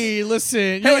us. Hey, listen.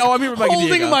 Hey, You're like I'm here with Mike holding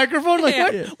Diego. a microphone. Like, Yeah.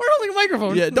 what? We're holding a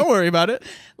microphone. Yeah, don't worry about it.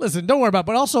 Listen, don't worry about it.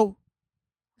 But also,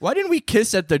 Why didn't we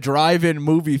kiss at the drive-in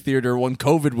movie theater when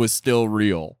COVID was still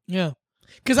real? yeah.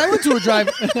 Because I went to a drive...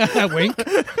 Wink.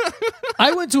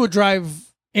 I went to a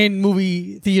drive-in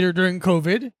movie theater during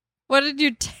COVID. What did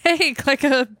you take? Like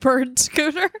a bird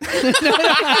scooter?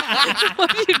 What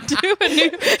do you do when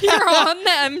you're on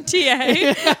the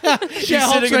MTA? She's Yeah,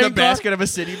 whole sitting in train the car. basket of a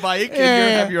city bike and you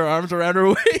Yeah. have your arms around her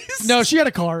waist. No, she had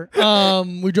a car.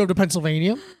 We drove to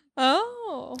Pennsylvania.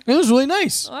 Oh, It was really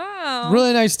nice. wow.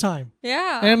 Really nice time.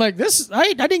 Yeah. And I'm like,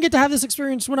 I didn't get to have this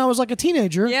experience when I was like a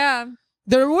teenager. Yeah.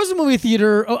 There was a movie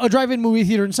theater, a drive-in movie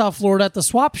theater in South Florida at the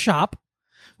Swap Shop,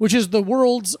 which is the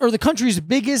country's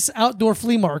biggest outdoor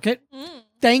flea market.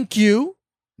 Thank you.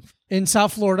 In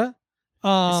South Florida.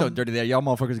 It's so dirty there. Y'all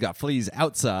motherfuckers got fleas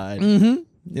outside. Mm-hmm.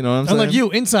 You know what I'm saying? Unlike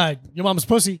you, inside, your mom's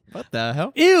pussy. What the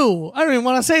hell? Ew. I don't even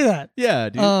want to say that. Yeah,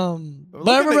 dude. But I Look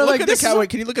at remember the, like look at the this. camera.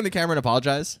 Can you look in the camera and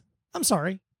apologize? I'm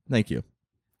sorry. Thank you.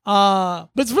 But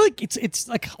it's really it's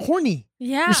like horny.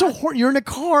 Yeah. You're so horny. You're in a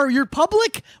car. You're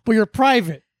public, but you're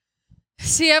private.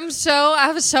 See, I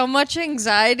have so much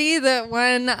anxiety that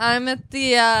when I'm at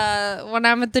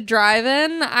the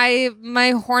drive-in,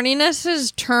 my horniness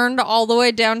is turned all the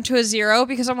way down to a 0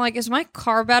 because I'm like, is my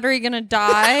car battery gonna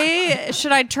die?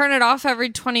 Should I turn it off every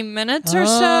 20 minutes or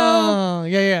so? Oh,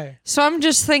 yeah. So I'm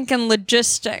just thinking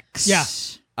logistics. Yeah.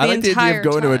 I like the idea entire of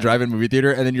going to a time. drive-in movie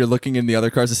theater and then you're looking in the other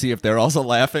cars to see if they're also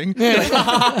laughing.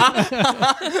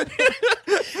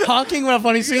 Honking, what a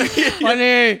funny scene.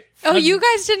 Funny. Oh, you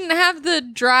guys didn't have the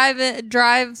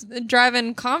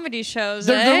drive-in comedy shows,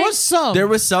 There was some. There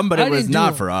was some, but I it was didn't do not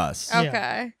them. for us.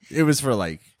 Okay. It was for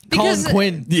like, Colin because-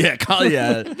 Quinn, yeah,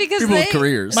 Because people with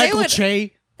careers. They Michael would-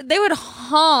 Che. They would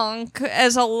honk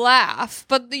as a laugh,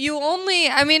 but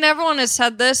everyone has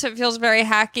said this, it feels very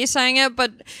hacky saying it,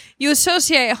 but you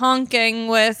associate honking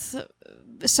with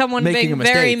someone Making being a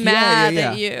very mistake. Yeah, mad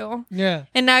yeah, at you. Yeah.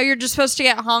 And now you're just supposed to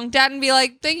get honked at and be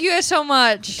like, thank you guys so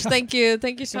much. Thank you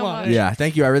so Come on. much. Yeah,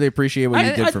 thank you. I really appreciate what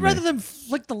you did I'd for rather me. them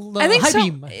flick the I think high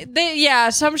some,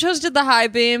 beam. some shows did the high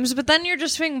beams, but then you're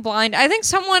just being blind. I think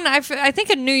I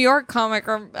think a New York comic,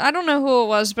 or I don't know who it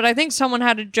was, but I think someone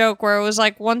had a joke where it was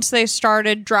like once they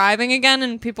started driving again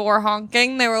and people were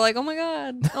honking, they were like, oh my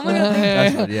God.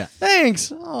 That's good, yeah.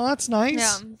 Thanks. Oh, that's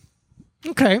nice.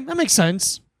 Yeah. Okay, that makes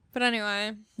sense. But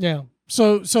anyway. Yeah.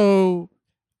 So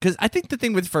Because I think the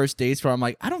thing with first dates where I'm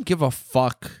like, I don't give a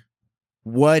fuck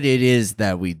what it is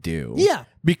that we do. yeah.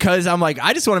 Because I'm like,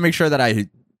 I just want to make sure that I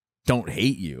don't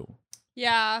hate you.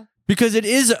 Yeah. Because it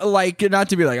is like, not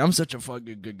to be like, I'm such a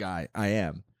fucking good guy. I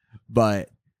am. but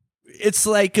it's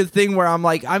like a thing where I'm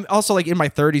like, I'm also like in my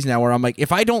 30s now where I'm like,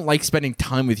 if I don't like spending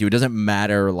time with you, it doesn't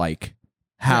matter like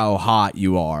how hot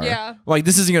you are. Yeah. Like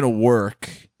this isn't going to work.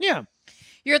 Yeah.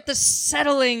 You're at the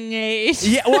settling age.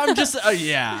 Yeah. Well, I'm just,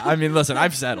 yeah. I mean, listen,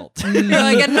 I've settled. You're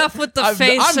like, enough with the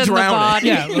face I'm and drowning.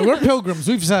 the body. Yeah, we're pilgrims.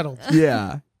 We've settled.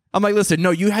 Yeah. I'm like, listen,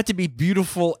 no, you have to be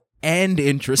beautiful and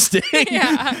interesting.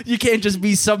 Yeah. You can't just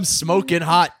be some smoking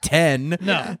hot 10.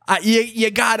 No.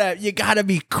 You gotta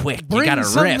be quick. Bring you gotta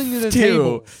something riff to the too.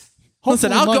 table.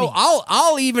 Listen, Hopefully money.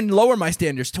 I'll even lower my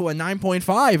standards to a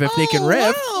 9.5 if they can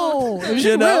riff. Wow. If You she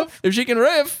can know, riff. if she can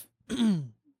riff,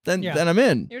 then Yeah. then I'm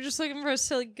in. You're just looking for a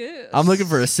silly goose. I'm looking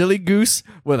for a silly goose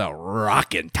with a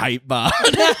rockin' tight bod.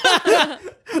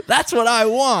 That's what I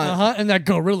want. And that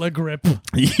gorilla grip.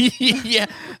 Yeah,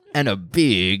 and a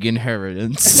big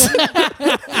inheritance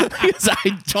because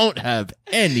I don't have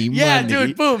any Yeah, money.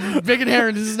 dude, boom. Big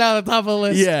inheritance is now at the top of the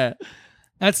list. Yeah.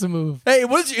 That's the move. Hey,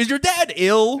 is your dad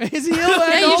ill? Is he ill?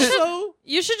 Yeah, And you also?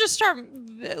 You should just start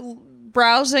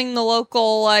browsing the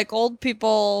local like old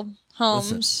people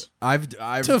homes. I've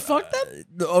To fuck them?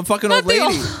 a fucking Not old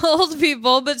lady. the old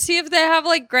people, but see if they have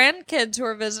like grandkids who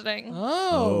are visiting.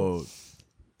 Oh.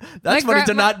 That's My funny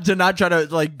grandma- to not try to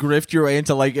like grift your way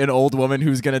into like an old woman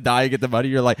who's gonna die and get the money.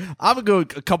 You're like, I'm gonna go a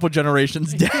couple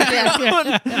generations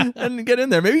down and get in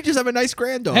there. Maybe you just have a nice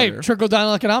granddaughter. Hey, trickle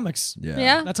down economics.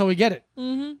 Yeah. That's how we get it.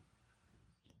 Mm-hmm.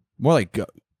 More like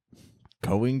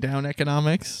going down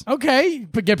economics. Okay,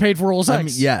 but get paid for oral sex. I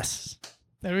mean, yes.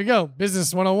 There we go.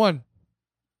 Business 101.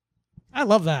 I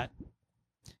love that.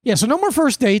 Yeah, so no more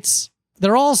first dates.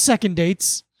 They're all second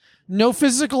dates. No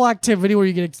physical activity where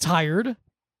you get tired.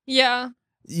 Yeah.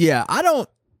 Yeah, I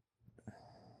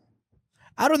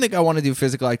don't think I want to do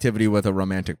physical activity with a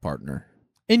romantic partner.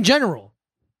 In general.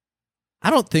 I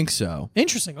don't think so.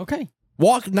 Interesting. Okay.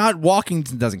 Walking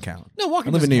doesn't count. No, walking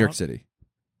I live in doesn't New York count. City.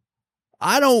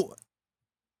 I don't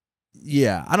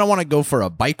want to go for a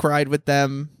bike ride with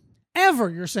them. Ever,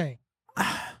 you're saying.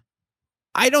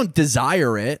 I don't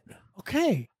desire it.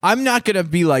 Okay. I'm not going to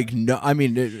be like, no, I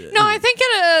mean. No, I think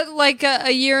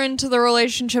a year into the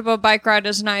relationship, a bike ride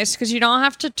is nice because you don't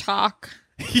have to talk.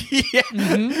 Yeah.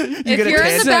 Mm-hmm. If you're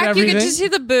in the tan- back, you get to everything. see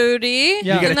the booty.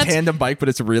 Yeah. You get and a that's- tandem bike, but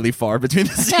it's really far between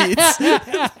the seats.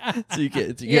 So you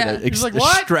get Yeah. a He's like,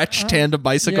 what? stretch tandem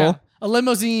bicycle. Yeah. A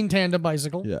limousine tandem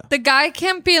bicycle. Yeah. The guy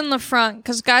can't be in the front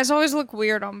because guys always look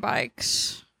weird on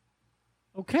bikes.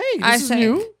 Okay. I This is think.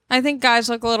 new. I think guys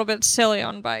look a little bit silly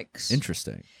on bikes.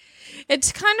 Interesting.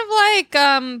 It's kind of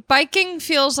like biking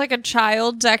feels like a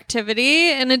child's activity,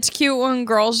 and it's cute when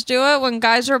girls do it. When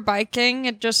guys are biking,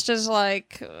 it just is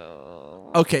like.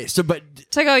 Okay, so but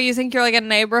It's like, oh, you think you're like a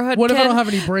neighborhood What kid? if I don't have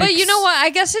any brakes? But you know what? I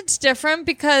guess it's different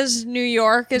because New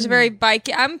York is very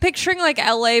bikey. I'm picturing like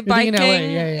LA biking,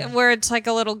 thinking LA, yeah. where it's like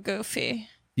a little goofy.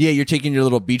 yeah, you're taking your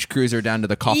little beach cruiser down to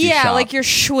the coffee Yeah, shop. like your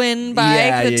Schwinn bike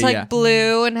Yeah, that's yeah, like yeah.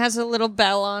 blue and has a little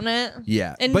bell on it.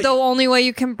 Yeah, And but- the only way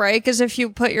you can brake is if you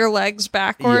put your legs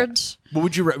backwards. But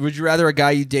would you rather a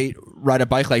guy you date ride a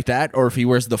bike like that, or if he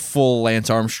wears the full Lance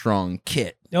Armstrong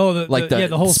kit, Oh, like the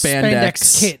whole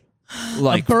spandex kit.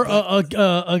 like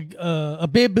A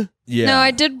bib. yeah? No,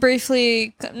 I did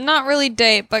briefly, not really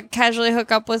date, but casually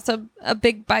hook up with a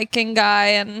big biking guy,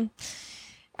 and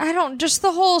I don't, just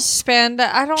the whole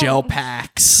I don't. gel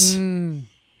packs.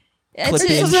 It's-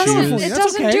 clip-in it shoes. doesn't, it That's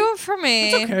doesn't okay. do it for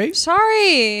me. That's okay.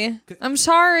 Sorry. I'm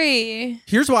sorry.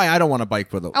 Here's why I don't want to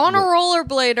bike with a. I want a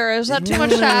rollerblader. Is that too much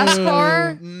to ask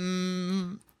for?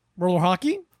 Roller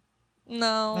hockey.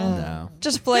 No. No,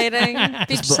 Just blading.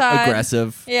 Beachside.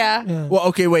 aggressive. Yeah. Well,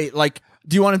 okay, wait. Like,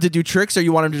 do you want him to do tricks, or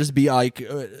you want him to just be like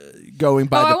going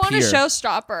by Oh, the I want pier? a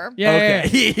showstopper. Yeah.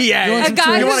 Okay, yeah. You want some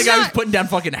tricks? You want a who's guy who's not- putting down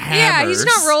fucking hammers. Yeah, he's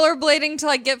not rollerblading to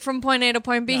like get from point A to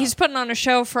point B. He's putting on a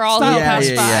show for all Style who pass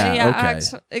pass. by. Yeah,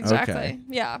 okay. Exactly. Okay.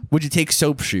 Yeah. Would you take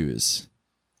soap shoes?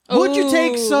 Would you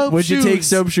take Ooh. soap Would shoes? you take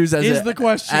soap shoes as Is a the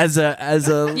question. as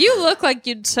a You look like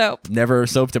you'd soap. never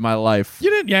soaped in my life? You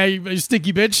didn't. Yeah, you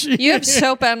stinky bitch. You have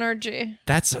soap energy.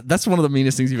 That's one of the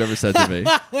meanest things you've ever said to me.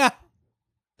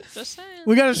 Just saying.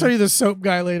 We got to show you the soap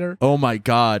guy later. Oh my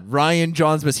God, Ryan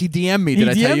Johnsmith. He DM'd me. Did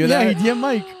I tell you that? Yeah, he DM'd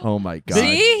Mike. Oh my God.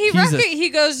 See, He's a- he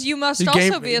goes, you must also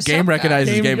game, be a game soap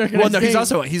recognizes Game game. recognizes Well, no,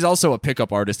 game. he's also a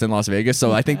pickup artist in Las Vegas,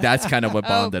 so I think that's kind of what Oh,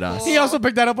 bonded us. cool. He also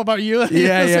picked that up about you. Yeah, Same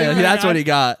yeah, that's guy. what he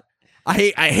got. I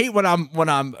hate when I'm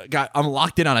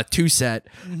locked in on a 2-set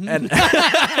and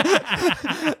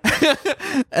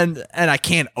and I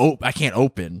can't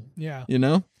open. Yeah, You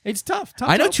know, it's tough.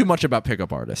 I know too much about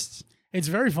pickup artists. It's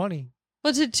very funny.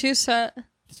 What's a 2-set?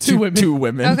 Two women. Two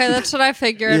women. Okay, that's what I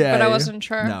figured, Yeah, but I yeah. wasn't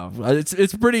sure. No,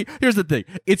 it's pretty. Here's the thing: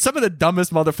 it's some of the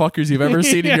dumbest motherfuckers you've ever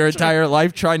seen in your entire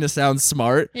life trying to sound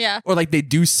smart. Yeah. Or like they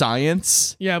do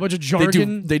science. Yeah, a bunch of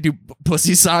jargon. They do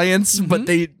pussy science, but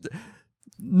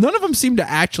none of them seem to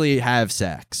actually have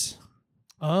sex.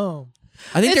 Oh.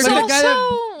 I think It's they're Like the guy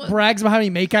also- that brags about how many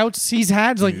makeouts he's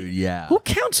had. It's like, Dude, yeah. who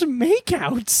counts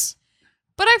makeouts?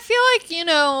 But I feel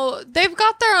like, they've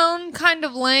got their own kind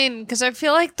of lane because I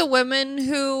feel like the women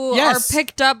who Yes. are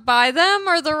picked up by them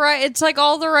are it's like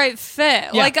all the right fit.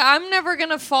 Yeah. Like, I'm never going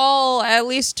to fall, at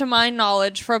least to my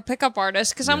knowledge, for a pickup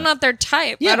artist because I'm not their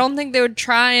type. Yeah. I don't think they would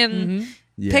try and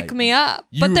Yeah. pick me up.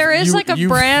 But there is like a you've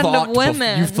brand thought of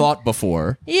women. you've thought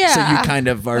before. Yeah. So you kind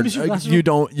of are. Let me see your glasses. You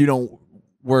don't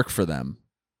work for them.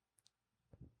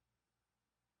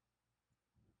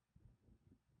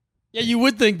 Yeah, you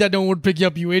would think that no one would pick you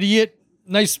up, you idiot.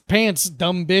 Nice pants,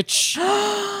 dumb bitch.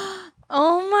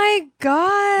 Oh my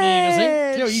god.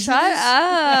 Yeah, you know, see? Shut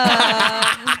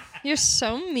up. You're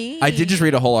so mean. I did just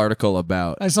read a whole article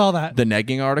about I saw that. the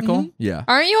negging article. Yeah.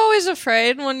 Aren't you always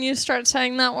afraid when you start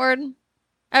saying that word?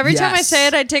 Every time I Yes. say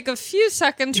it, I take a few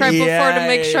seconds right before to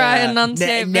make sure I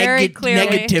enunciate very clearly.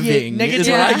 Negativing Yeah, is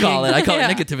what I negativing. call it. I call Yeah.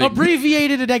 it negativing.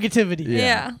 Abbreviated to negativity.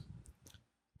 Yeah.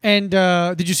 And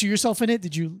did you see yourself in it?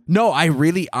 Did you? No, I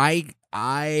really I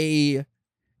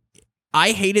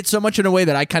hate it so much in a way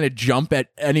that I kind of jump at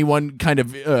anyone kind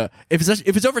of if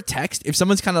it's over text, if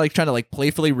someone's kind of like trying to like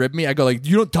playfully rib me, I go like,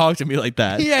 you don't talk to me like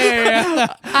that.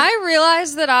 Yeah. I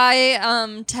realize that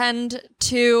I tend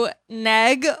to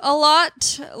neg a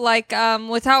lot, like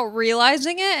without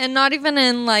realizing it, and not even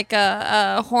in like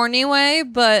a horny way.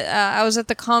 But I was at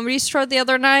the Comedy Store the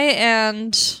other night,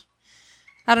 and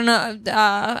I don't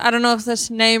know if this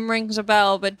name rings a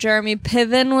bell, but Jeremy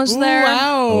Piven was there.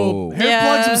 Wow. Oh. Hair Yes.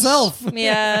 plugs himself.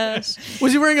 Yes.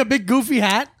 Was he wearing a big goofy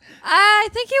hat? I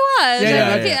think he was. Yeah.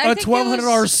 I A think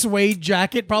 $1,200 suede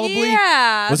jacket, probably.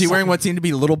 Yeah. Was he wearing what seemed to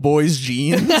be little boys'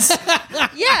 jeans?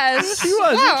 Yes. He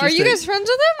was. Wow, are you Interesting. guys friends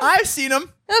with him? I've seen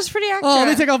him. That was pretty accurate. Oh, let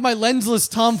me take off my lensless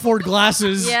Tom Ford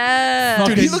glasses. Yeah. Fuck.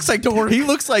 Dude, he Okay,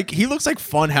 looks like he looks like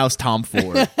Funhouse Tom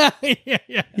Ford. yeah.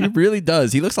 He really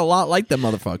does. He looks a lot like that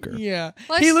motherfucker. Yeah.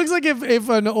 Let's- He looks like if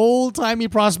an old-timey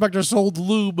prospector sold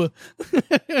lube.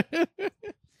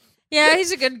 Yeah,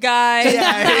 he's a good guy.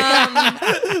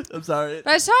 I'm sorry.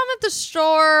 But I saw him at the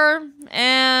store,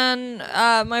 and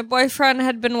my boyfriend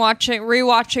had been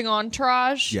rewatching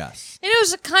Entourage. Yes. And it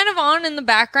was kind of on in the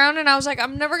background, and I was like,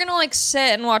 I'm never gonna like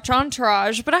sit and watch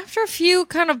Entourage. But after a few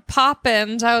kind of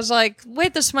pop-ins, I was like,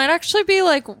 wait, this might actually be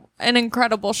like an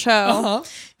incredible show. Uh-huh.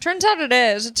 Turns out it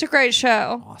is. It's a great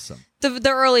show. Awesome. The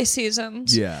early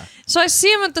seasons. Yeah. So I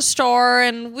see him at the store,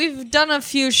 and we've done a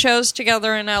few shows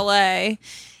together in LA.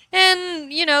 And,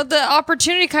 the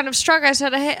opportunity kind of struck. I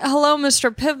said, hey, hello,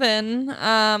 Mr. Piven.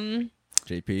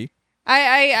 JP.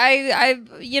 I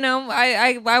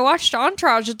watched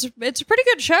Entourage. It's a pretty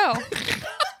good show.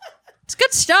 It's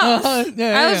good stuff.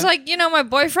 I was like, my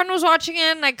boyfriend was watching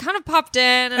it, and I kind of popped in,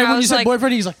 and And I when you was said like,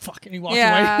 boyfriend, he's like, fuck, and he walked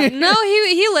yeah. away. No,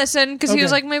 he listened because he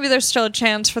was Okay. like, maybe there's still a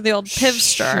chance for the old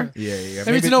Pivster. Yeah.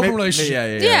 Maybe it's an open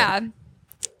relationship. Yeah.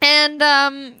 And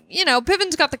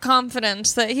Piven's got the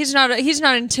confidence that he's not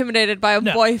intimidated by a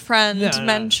boyfriend's No.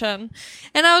 mention.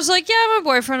 And I was like, yeah, my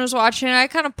boyfriend was watching it. I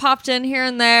kind of popped in here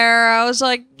and there. I was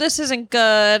like, this isn't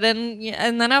good.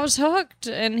 And then I was hooked.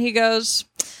 And he goes,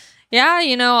 yeah,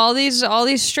 all these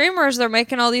streamers, they're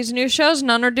making all these new shows.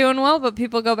 None are doing well, but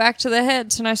people go back to the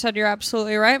hits. And I said, you're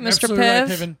absolutely right, Mr. Absolutely Piv.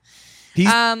 right, Piven.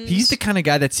 He's the kind of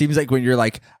guy that seems like when you're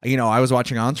like, I was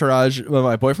watching Entourage, well,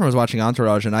 my boyfriend was watching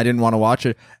Entourage and I didn't want to watch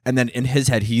it. And then in his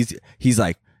head, he's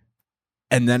like,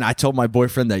 and then I told my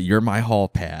boyfriend that you're my hall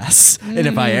pass. And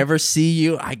if I ever see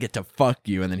you, I get to fuck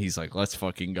you. And then he's like, let's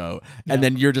fucking go. And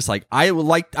then you're just like, I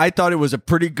thought it was a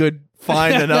pretty good,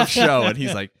 fine enough show. And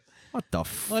he's like, what the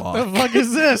fuck? What the fuck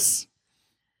is this?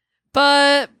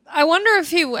 But I wonder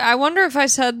if I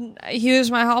said he was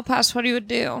my hall pass, what he would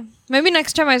do. Maybe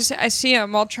next time I see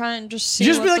him, I'll try and just see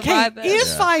Just what be like, the hey, vibe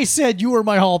is. if I said you were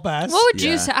my hall pass, What would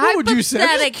you Yeah. say? What would you say? I'm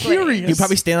just Hypothetically. curious. He'd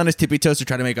probably stand on his tippy toes to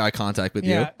try to make eye contact with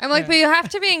yeah. I'm like, but you have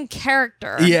to be in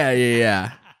character. you.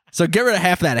 Yeah. So get rid of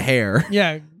half that hair.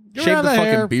 Yeah. Get Shave rid of the the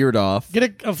fucking hair. Beard off.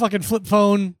 Get a fucking flip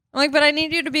phone. I'm like, but I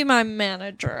need you to be my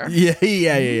manager. Yeah.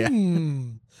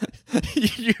 Hmm.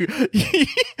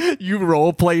 you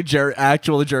role play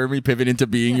actual Jeremy Piven into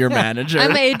being your manager.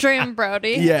 I'm Adrian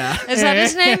Brody. Yeah. Is that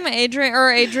his name? Adrian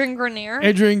Grenier?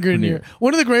 Adrian Grenier.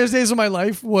 One of the greatest days of my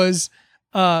life was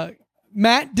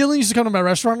Matt Dillon used to come to my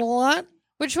restaurant a lot.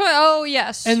 Which one? Oh,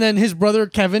 yes. And then his brother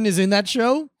Kevin is in that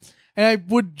show. and I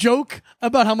would joke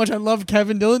about how much I loved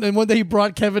Kevin Dillon. And one day he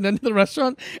brought Kevin into the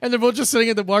restaurant, and they're both just sitting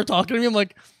at the bar talking to me. I'm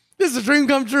like, "This is a dream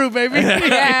come true, baby.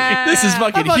 Yeah. This is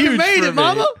fucking I huge. made for it, me.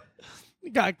 mama." We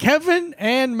got Kevin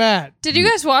and Matt. Did you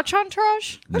guys watch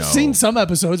Entourage? I've seen some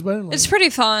episodes, but I didn't like It's it.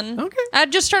 pretty fun. Okay. I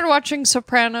just started watching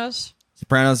Sopranos.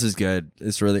 Sopranos is good.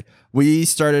 It's really. We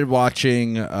started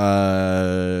watching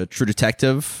True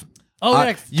Detective. Oh,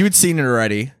 yeah. You had seen it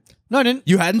already. No, I didn't.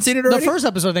 You hadn't seen it The already. first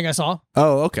episode I think I saw.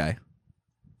 Oh, okay.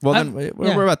 Well, then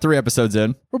we're about 3 episodes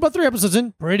in. We're about 3 episodes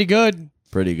in. Pretty good.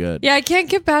 Pretty good. Yeah, I can't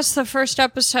get past the first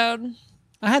episode.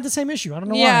 I had the same issue. I don't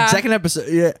know Yeah. why. Second episode.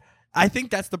 Yeah, I think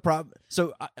that's the problem.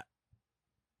 So,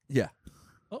 yeah.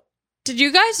 Did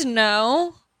you guys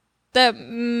know that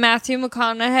Matthew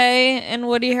McConaughey and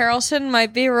Woody Harrelson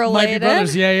might be related? Might be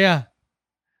brothers. Yeah, yeah.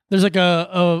 There's like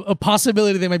a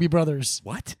possibility they might be brothers.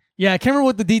 What? Yeah, I can't remember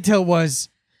what the detail was.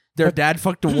 Their dad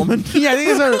fucked a woman. Yeah, I think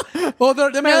it's well,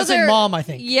 they might have the same they're- mom, I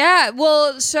think. Yeah,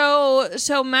 well, so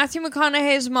Matthew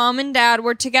McConaughey's mom and dad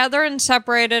were together and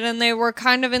separated, and they were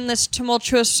kind of in this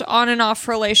tumultuous on and off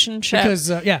relationship. Because,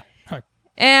 yeah. Right.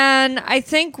 And I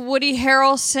think Woody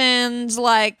Harrelson's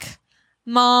like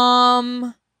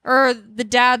mom or the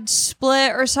dad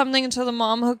split or something, and so the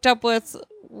mom hooked up with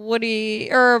Woody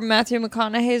or Matthew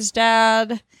McConaughey's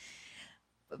dad.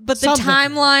 But the Something.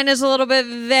 timeline is a little bit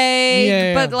vague,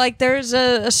 Yeah. but like there's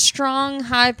a strong,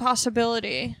 high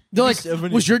possibility. They're like,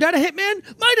 was your dad a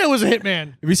hitman? My dad was a hitman.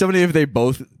 It'd be somebody if they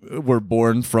both were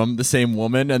born from the same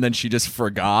woman and then she just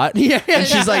forgot. Yeah. And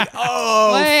she's like,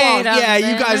 oh, Wait fuck. a Yeah,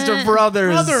 you guys are minute.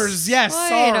 brothers. Brothers, yes. Wait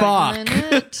Sorry. a Fuck.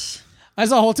 minute. I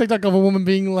saw a whole TikTok of a woman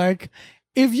being like,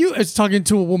 it's talking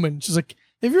to a woman. She's like,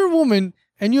 if you're a woman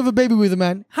and you have a baby with a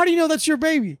man, how do you know that's your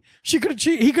baby? He could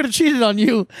have cheated on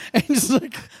you. And it's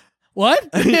like, what?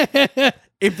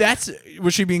 If that's,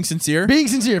 was she being sincere? Being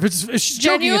sincere. If she's joking, it's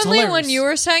Genuinely, hilarious. when you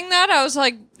were saying that, I was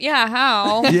like, yeah,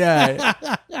 how? Yeah.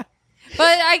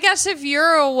 But I guess if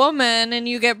you're a woman and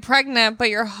you get pregnant, but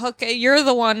you're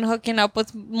the one hooking up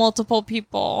with multiple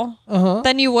people,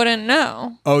 then you wouldn't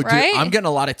know. Oh, dude, right? I'm getting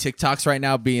a lot of TikToks right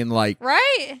now being like,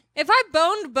 Right? If I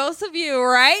boned both of you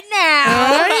right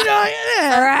now,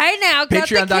 right now, cut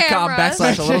the patreon.com cameras.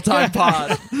 / a little time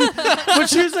pod. But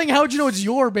she was saying, how would you know it's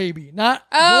your baby, not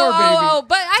your baby? Oh,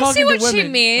 but I see Talking to what she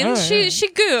women. means. All right, She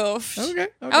goofed. Okay.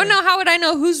 Oh no, how would I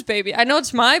know whose baby? I know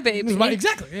it's my baby.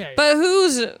 Exactly. Yeah. But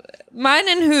whose? Mine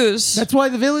and whose? That's why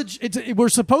the village, we're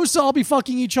supposed to all be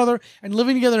fucking each other and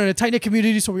living together in a tight-knit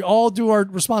community, so we all do our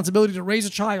responsibility to raise a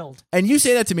child. And you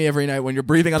say that to me every night when you're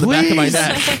breathing on the back of my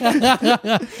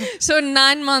neck. So in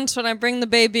 9 months, when I bring the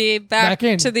baby back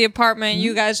in. to the apartment,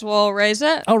 you guys will raise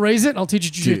it? I'll raise it and I'll teach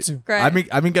you jiu-jitsu. Great. I've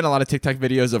been getting a lot of TikTok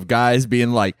videos of guys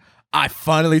being like, I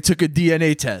finally took a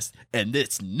DNA test and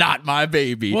it's not my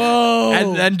baby. Whoa.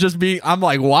 And then I'm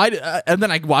like, why? And then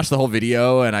I watch the whole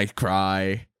video and I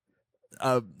cry.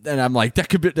 And I'm like, that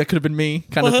could have been me,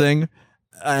 kind of thing.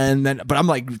 And then, but I'm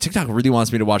like, TikTok really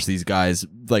wants me to watch these guys.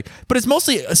 Like, but it's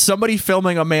mostly somebody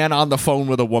filming a man on the phone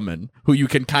with a woman who you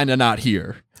can kind of not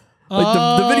hear. Like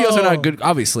the videos are not good,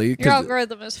 obviously. Your 'cause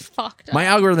algorithm is fucked up. my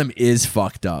algorithm is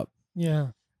fucked up. Yeah.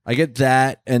 I get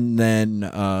that, and then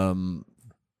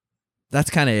that's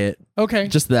kind of it. Okay.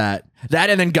 Just that,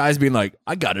 and then guys being like,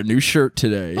 "I got a new shirt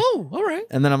today," Oh, all right.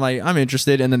 and then I'm like, "I'm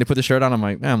interested," and then they put the shirt on. I'm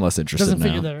like, I'm less interested Doesn't now.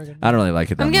 figure that. Okay. I don't really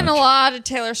like it that I'm getting much. a lot of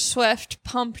Taylor Swift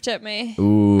pumped at me.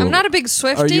 Ooh. I'm not a big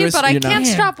Swiftie, but I you're not- can't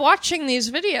Man. stop watching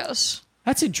these videos.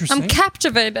 That's interesting. I'm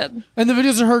captivated. And the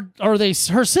videos are they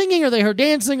her singing? Are they her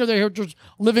dancing? Are they her just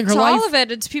living her It's life? all of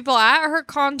it. It's people at her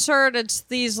concert. It's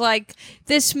these like,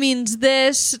 this means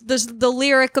this. The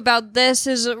lyric about this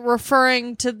is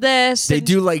referring to this. They and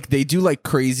do like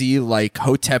crazy like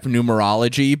Hotep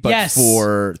numerology, but Yes.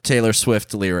 for Taylor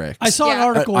Swift lyrics. I saw an Yeah.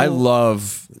 article. I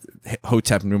love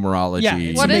Hotep numerology. Yeah,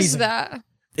 it's What is amazing. that?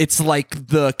 It's like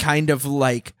the kind of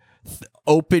like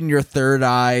open your third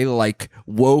eye, like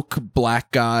woke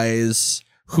black guys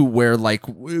who wear like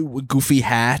goofy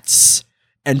hats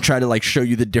and try to like show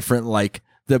you the different, like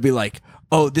they'll be like,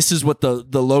 oh, this is what the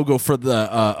logo for the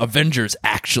Avengers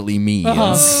actually means.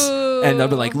 Uh-huh. And they'll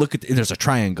be like, look, there's a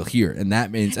triangle here, and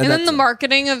that means. And then that's- the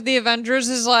marketing of the Avengers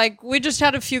is like, we just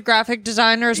had a few graphic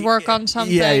designers work on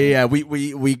something. Yeah.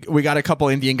 We got a couple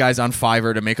Indian guys on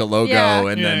Fiverr to make a logo, Yeah.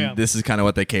 and Yeah, then yeah. this is kind of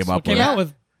what they came up came with. out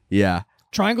with. Yeah,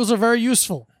 Triangles are very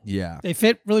useful. yeah. They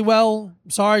fit really well.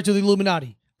 Sorry to the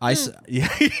Illuminati. Yeah.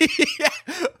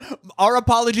 Our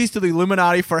apologies to the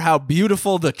Illuminati for how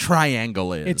beautiful the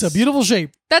triangle is. It's a beautiful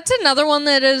shape. That's another one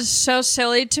that is so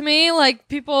silly to me. Like,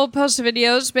 people post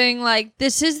videos being like,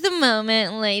 this is the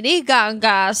moment Lady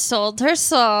Gaga sold her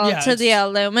soul Yeah, to the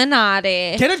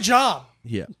Illuminati. Get a job.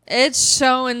 Yeah. It's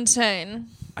so insane.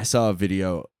 I saw a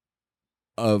video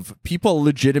of people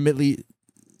legitimately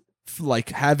like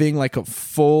having like a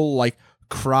full like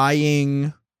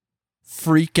crying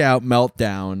freak out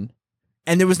meltdown,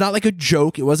 and it was not like a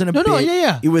joke. It wasn't a bit. No,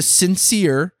 yeah. It was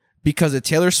sincere because a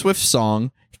Taylor Swift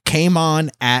song came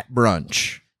on at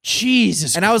brunch.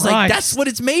 Jesus, and I was like, Christ. that's what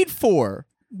it's made for.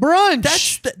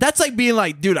 Brunch. That's like being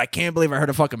like, dude, I can't believe I heard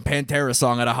a fucking Pantera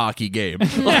song at a hockey game.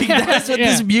 Like that's what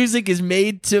this music is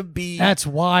made to be. That's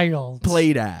wild.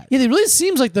 Played at. Yeah, it really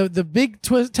seems like the big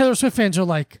Taylor Swift fans are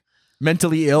like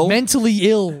mentally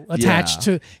ill attached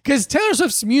to, because Taylor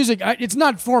Swift's music, it's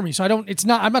not for me, so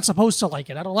I'm not supposed to like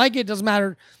it. I don't like it. It doesn't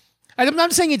matter. I'm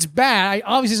not saying it's bad.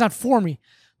 Obviously, it's not for me.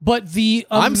 But the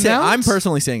I'm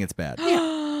personally saying it's bad.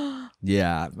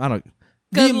 Yeah, I don't.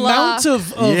 Good amount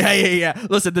of yeah.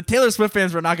 Listen, the Taylor Swift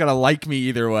fans were not gonna like me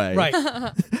either way. Right.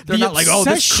 They're not like, oh,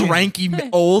 this cranky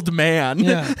old man.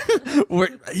 Yeah.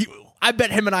 I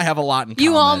bet him and I have a lot in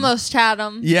common. You almost had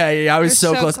him. Yeah. I was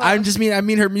so close. close. I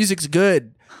mean, her music's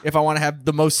good. If I want to have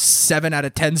the most 7 out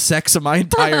of 10 sex of my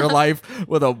entire life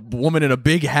with a woman in a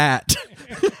big hat.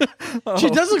 She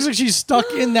does look like she's stuck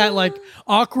in that like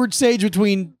awkward stage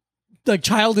between like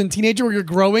child and teenager where you're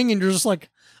growing and you're just like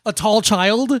a tall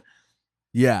child.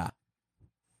 Yeah.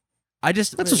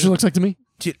 That's what she looks like to me.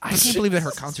 Dude, I can't believe that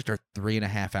her concerts are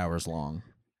 3.5 hours long.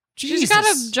 She's got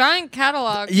a giant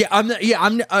catalog. Yeah,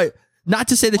 I'm not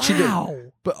to say that she did,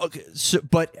 but okay,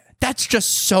 but that's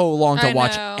just so long to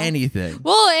watch anything.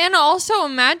 Well, and also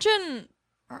imagine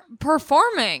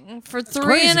performing for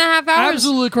 3.5 hours.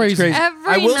 Absolutely crazy.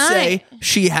 Every I will night. say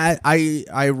she had.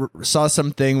 I saw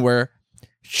something where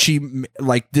she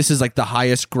like this is like the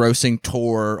highest grossing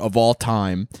tour of all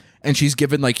time. And she's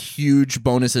given like huge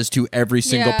bonuses to every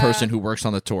single person who works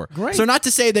on the tour. Great. So not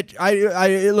to say that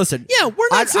I listen. Yeah, we're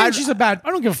not saying she's a bad.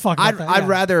 I don't give a fuck. About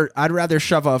that, I'd rather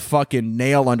shove a fucking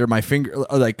nail under my finger.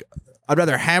 Like I'd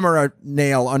rather hammer a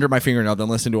nail under my fingernail than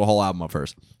listen to a whole album of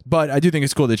hers. But I do think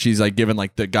it's cool that she's like giving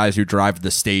like the guys who drive the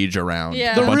stage around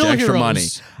a bunch of extra money.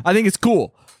 I think it's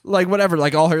cool. Like whatever,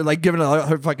 like all her, like giving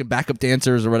her fucking backup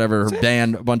dancers or whatever, her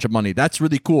band a bunch of money. That's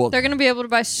really cool. They're gonna be able to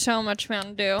buy so much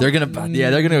Mountain Dew. They're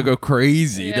gonna go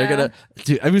crazy. Yeah. They're gonna,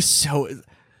 dude. I was so.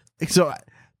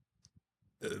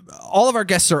 All of our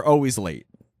guests are always late,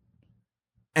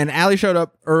 and Allie showed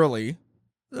up early,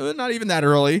 not even that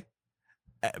early,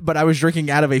 but I was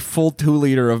drinking out of a full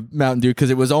 2-liter of Mountain Dew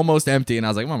because it was almost empty, and I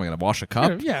was like, "Well, am I gonna wash a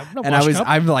cup?" Yeah, and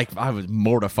I was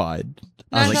mortified.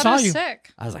 I was got like,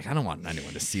 sick. I was like, I don't want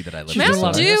anyone to see that I live.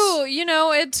 Mountain Dew, you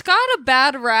know, it's got a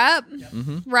bad rap.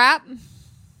 Rap.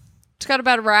 It's got a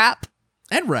bad rap.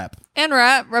 And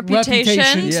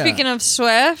Reputation. Yeah. Speaking of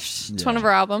Swift, it's one of her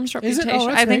albums. Reputation.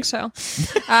 I think so.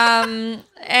 And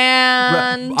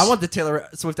I want the Taylor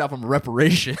Swift album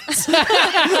Reparations. Her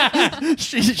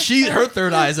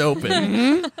third eye's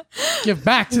open. Give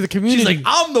back to the community. She's like,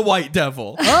 I'm the white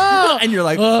devil. And you're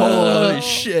like, holy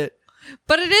shit.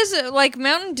 But it is like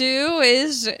Mountain Dew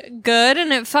is good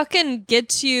and it fucking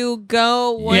gets you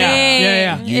going.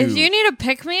 Yeah. If you need a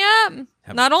pick me up,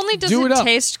 not only does it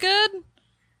taste good,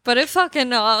 but it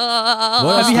fucking.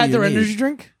 Have you had their energy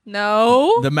drink?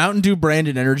 No. The Mountain Dew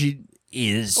branded energy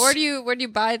is. Where do you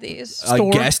buy these?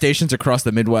 Gas stations across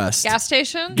the Midwest. Gas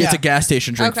station? It's a gas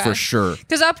station drink for sure.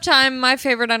 Because Uptime, my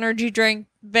favorite energy drink,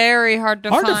 very hard to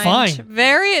find.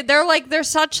 They're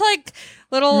such like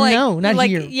little like no, not like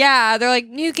here. Yeah, they're like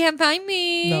you can't find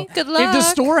me. No. Good luck. If the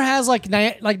store has like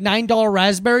 $9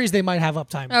 raspberries, they might have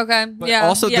Uptime. Okay, but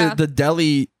also the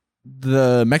deli.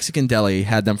 The Mexican deli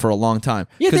had them for a long time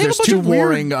because there's two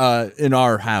warring in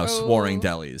our house warring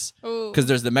delis because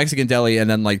there's the Mexican deli and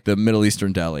then like the Middle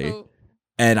Eastern deli,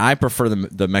 and I prefer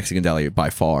the Mexican deli by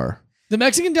far. The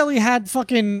Mexican deli had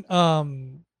fucking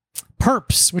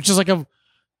Perps, which is like a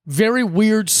very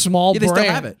weird small brand. They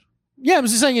still have it. Yeah, I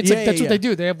was just saying that's what they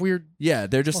do. They have weird. Yeah,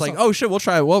 they're just like, oh shit, we'll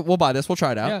try it. We'll buy this. We'll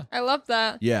try it out. Yeah. I love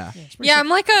that. Yeah. I'm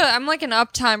like an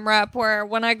Uptime rep where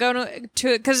when I go to it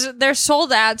because they're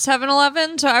sold at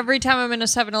 7-Eleven, so every time I'm in a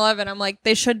 7-Eleven, I'm like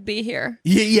they should be here.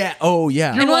 Yeah. Oh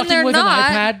yeah. You're and when they're with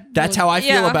not, an iPad. That's how I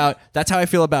feel about. That's how I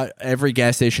feel about every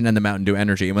gas station and the Mountain Dew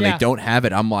Energy. And when they don't have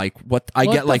it, I'm like, what? I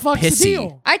get like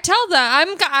pissy. I tell them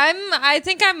I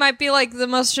think I might be like the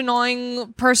most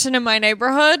annoying person in my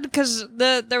neighborhood because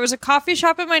there was a coffee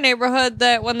shop in my neighborhood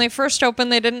that when they first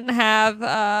opened they didn't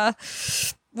have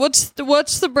what's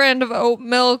the brand of oat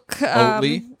milk?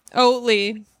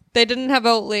 Oatly. They didn't have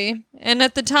Oatly, and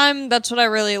at the time that's what I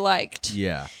really liked.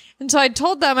 Yeah. And so I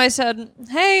told them, I said,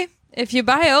 hey, if you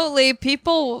buy Oatly,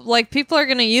 people are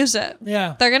gonna use it.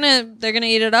 Yeah. They're gonna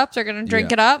eat it up. They're gonna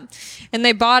drink it up, and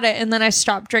they bought it. And then I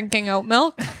stopped drinking oat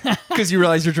milk. Because you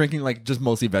realize you're drinking like just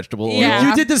mostly vegetable oil. Yeah.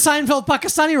 You did the Seinfeld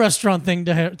Pakistani restaurant thing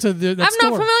to that I'm store.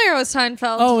 not familiar with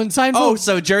Seinfeld. Oh, and Seinfeld. Oh,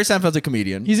 so Jerry Seinfeld's a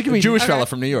comedian. He's a comedian. Jewish Okay. fella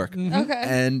from New York. Okay.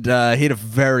 And he had a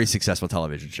very successful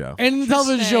television show. And in the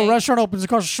television show, Interesting. restaurant opens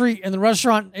across the street, and the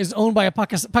restaurant is owned by a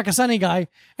Pakistani guy,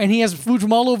 and he has food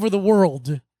from all over the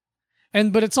world.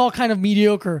 But it's all kind of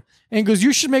mediocre. And he goes,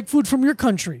 "You should make food from your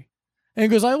country." And he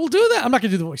goes, "I will do that." I'm not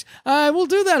gonna do the voice. "I will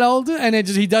do that. I'll do." And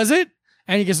he does it,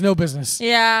 and he gets no business.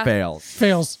 Yeah.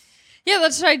 Fails. Yeah,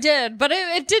 that's what I did. But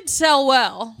it did sell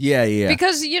well. Yeah.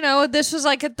 Because, this was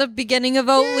like at the beginning of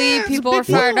Oatly. it's a People big were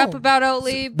fired deal. up about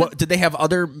Oatly. What did they have?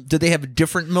 Did they have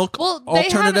different milk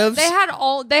alternatives?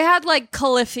 They had like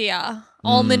Califia,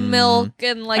 almond milk,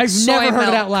 and like I've soy never heard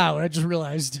milk. it out loud. I just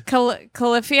realized.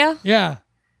 Califia? Yeah.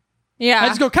 Yeah. I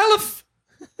just go, Caliph.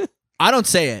 I don't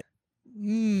say it.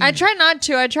 I try not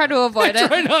to. I try to avoid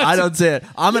it. I don't say it.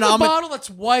 I'm an a almond. bottle that's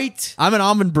white. I'm an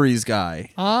almond breeze guy.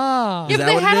 Ah. Yeah, Is but that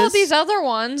they what it had all is? these other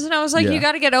ones, and I was like, Yeah. you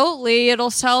got to get Oatly. It'll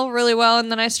sell really well.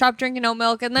 And then I stopped drinking oat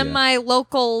milk. And then Yeah. my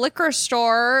local liquor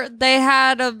store, they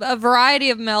had a variety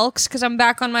of milks because I'm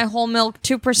back on my whole milk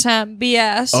 2%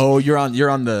 BS. Oh, you're on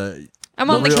the.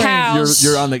 I'm on the cows.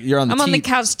 You're on the. I'm on the teat.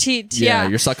 cow's teat. Yeah, Yeah.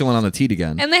 you're suckling on the teat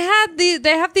again. And they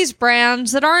have these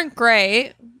brands that aren't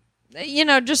great.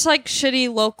 Just like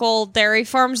shitty local dairy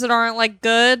farms that aren't like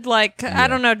good. Like, I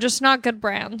don't know, just not good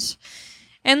brands.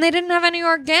 And they didn't have any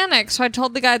organic. So I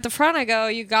told the guy at the front, I go,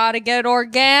 you got to get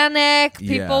organic.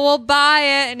 People Yeah. will buy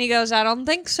it. And he goes, I don't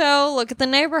think so. Look at the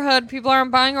neighborhood. People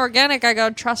aren't buying organic. I go,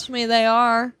 trust me, they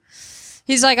are.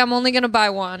 He's like, I'm only going to buy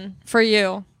one for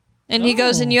you. And he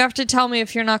goes, and you have to tell me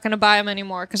if you're not going to buy them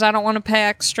anymore because I don't want to pay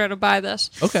extra to buy this.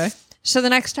 Okay. So the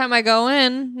next time I go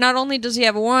in, not only does he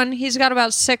have one, he's got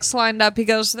about 6 lined up. He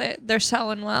goes, they're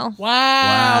selling well.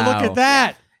 Wow. Look at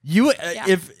that. You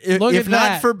if Look if at not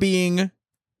that. for being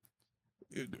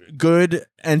good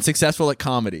and successful at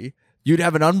comedy, you'd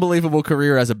have an unbelievable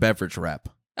career as a beverage rep.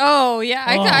 Oh, yeah.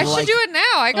 I should do it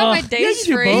now. I got my days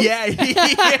you do free. both. Yeah,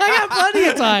 I got plenty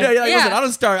of time. Yeah, you're like, Yeah. listen,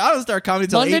 I don't start comedy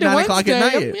until Monday 8, to 9 o'clock at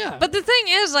Wednesday. night. Yeah. But the thing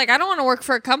is, like, I don't want to work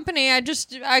for a company. I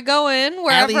go in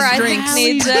wherever Allie's I drinks.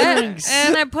 think needs Allie's it, drinks.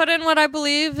 and I put in what I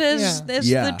believe is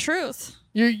Yeah. the truth.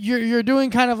 You're doing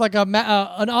kind of like an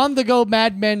on the go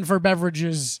Mad Men for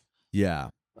beverages. Yeah.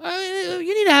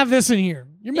 You need to have this in here.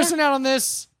 You're missing out on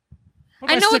this.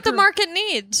 I know what the market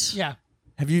needs. Yeah.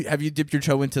 Have you dipped your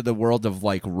toe into the world of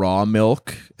like raw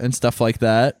milk and stuff like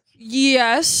that?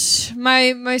 Yes,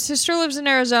 my sister lives in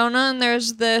Arizona, and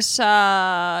there's this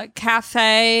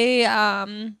cafe,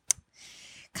 kind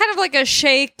of like a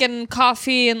shake and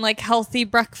coffee and like healthy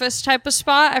breakfast type of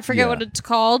spot. I forget Yeah. what it's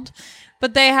called,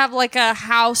 but they have like a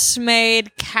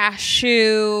house-made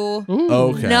cashew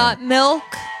Okay. nut milk,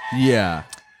 Yeah.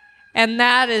 and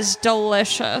that is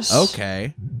delicious.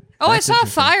 Okay. Oh, I That's saw a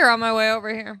interesting. fire on my way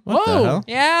over here. What the Whoa. hell?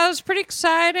 Yeah, it was pretty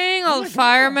exciting. All the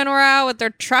firemen were out with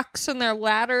their trucks and their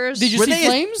ladders. Did you Were see they-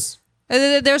 flames?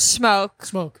 There's smoke.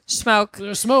 Smoke.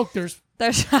 There's smoke. There's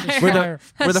There's fire. fire.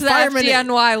 Were That's the the firemen-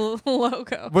 FDNY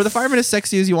logo. Were the firemen as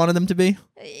sexy as you wanted them to be?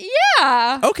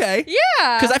 Yeah. Okay.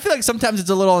 Yeah. Because I feel like sometimes it's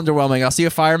a little underwhelming. I'll see a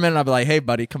fireman and I'll be like, hey,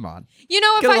 buddy, come on.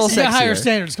 If Get a I little s- Yeah, higher sexier.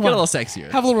 standards. Come Get on. a little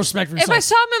sexier. Have a little respect for if yourself. I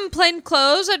saw them in plain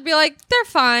clothes, I'd be like, they're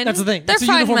fine. That's the thing. They're That's the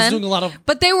fine uniform's men. doing a lot of.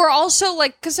 But they were also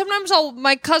like, because sometimes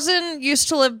my cousin used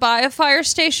to live by a fire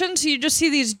station, so you just see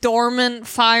these dormant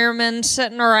firemen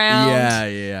sitting around.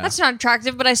 Yeah. That's not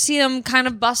attractive, but I see them kind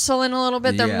of bustling a little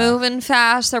bit. They're Yeah. moving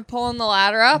fast. They're pulling the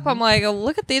ladder up. I'm like, oh,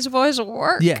 look at these boys at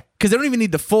work. Yeah. Because they don't even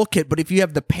need the full kit, but if you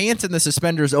have the pants and the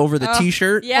suspenders over the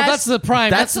t-shirt, Yes. Oh, that's the prime.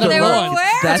 that's That's the the they were one. look.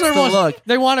 wearing. That's what the everyone- look.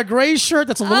 They want a gray shirt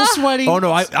that's a little sweaty. Oh,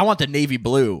 no, I want the navy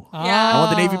blue. Yeah. I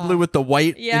want the navy blue with the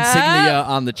white Yeah. insignia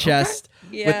on the chest,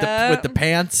 Yeah. with the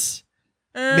pants,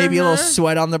 maybe a little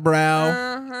sweat on the brow.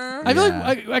 Uh-huh. I feel Yeah.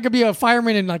 like I could be a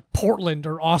fireman in like Portland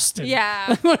or Austin.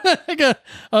 Yeah. like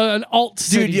an alt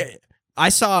city. Dude, yeah, I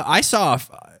saw.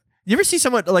 You ever see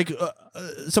someone like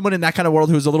someone in that kind of world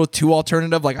who's a little too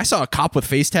alternative? Like I saw a cop with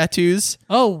face tattoos,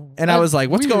 Oh, and I was like,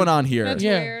 "What's weird. going on here?" That's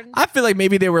Yeah. weird. I feel like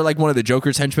maybe they were like one of the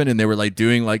Joker's henchmen, and they were like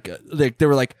doing like they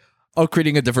were like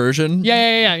creating a diversion.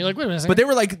 Yeah. You're like, wait a minute. But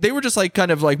they were just like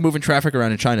kind of like moving traffic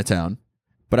around in Chinatown.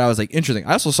 But I was like, interesting.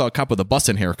 I also saw a cop with a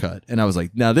bussin' haircut, and I was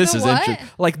like, now this The is what? interesting.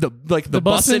 Like the bussin'?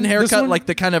 bussin' This haircut, one? like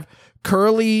the kind of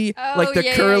curly, Oh, like the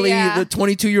yeah, curly, yeah. the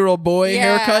 22-year-old boy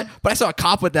Yeah. haircut. But I saw a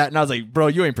cop with that, and I was like, bro,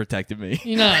 you ain't protecting me.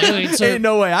 you know, you ain't Ain't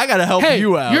no way. I gotta help hey,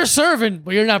 you out. you're serving,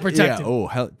 but you're not yeah. protected. Oh,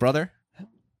 hell, brother.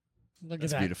 Look at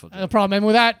That's that. beautiful, The problem. And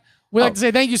with that, We'd like to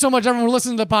say thank you so much, everyone, for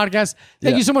listening to the podcast.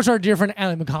 Thank Yeah. you so much to our dear friend,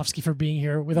 Ali Macofsky, for being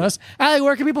here with us. Ali,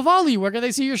 where can people follow you? Where can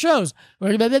they see your shows? Go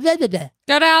to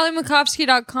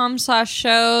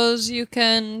AllieMacofsky.com/shows. You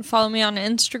can follow me on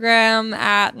Instagram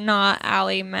at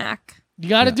NotAllieMac. You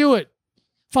got to do it.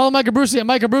 Follow Micah Brucey at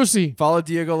Micah Brucey. Follow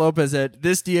Diego Lopez at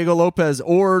this Diego Lopez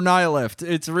or Nihilift.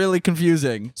 It's really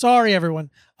confusing. Sorry, everyone.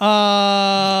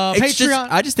 Patreon.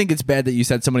 I just think it's bad that you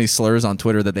said so many slurs on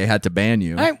Twitter that they had to ban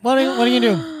you. All right, what are you going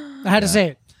to do? I had to say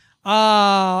it.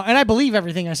 And I believe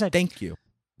everything I said. Thank you.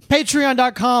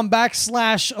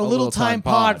 Patreon.com/a little time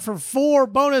pod for 4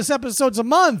 bonus episodes a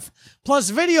month, plus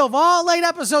video of all 8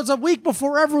 episodes a week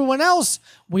before everyone else.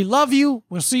 We love you.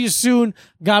 We'll see you soon.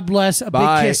 God bless. A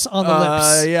Bye. big kiss on the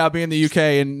lips. Yeah, I'll be in the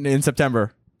UK in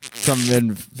September. Come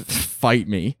and fight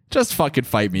me. Just fucking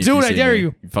fight me. Do if it, I see dare me,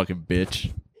 you. You fucking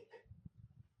bitch.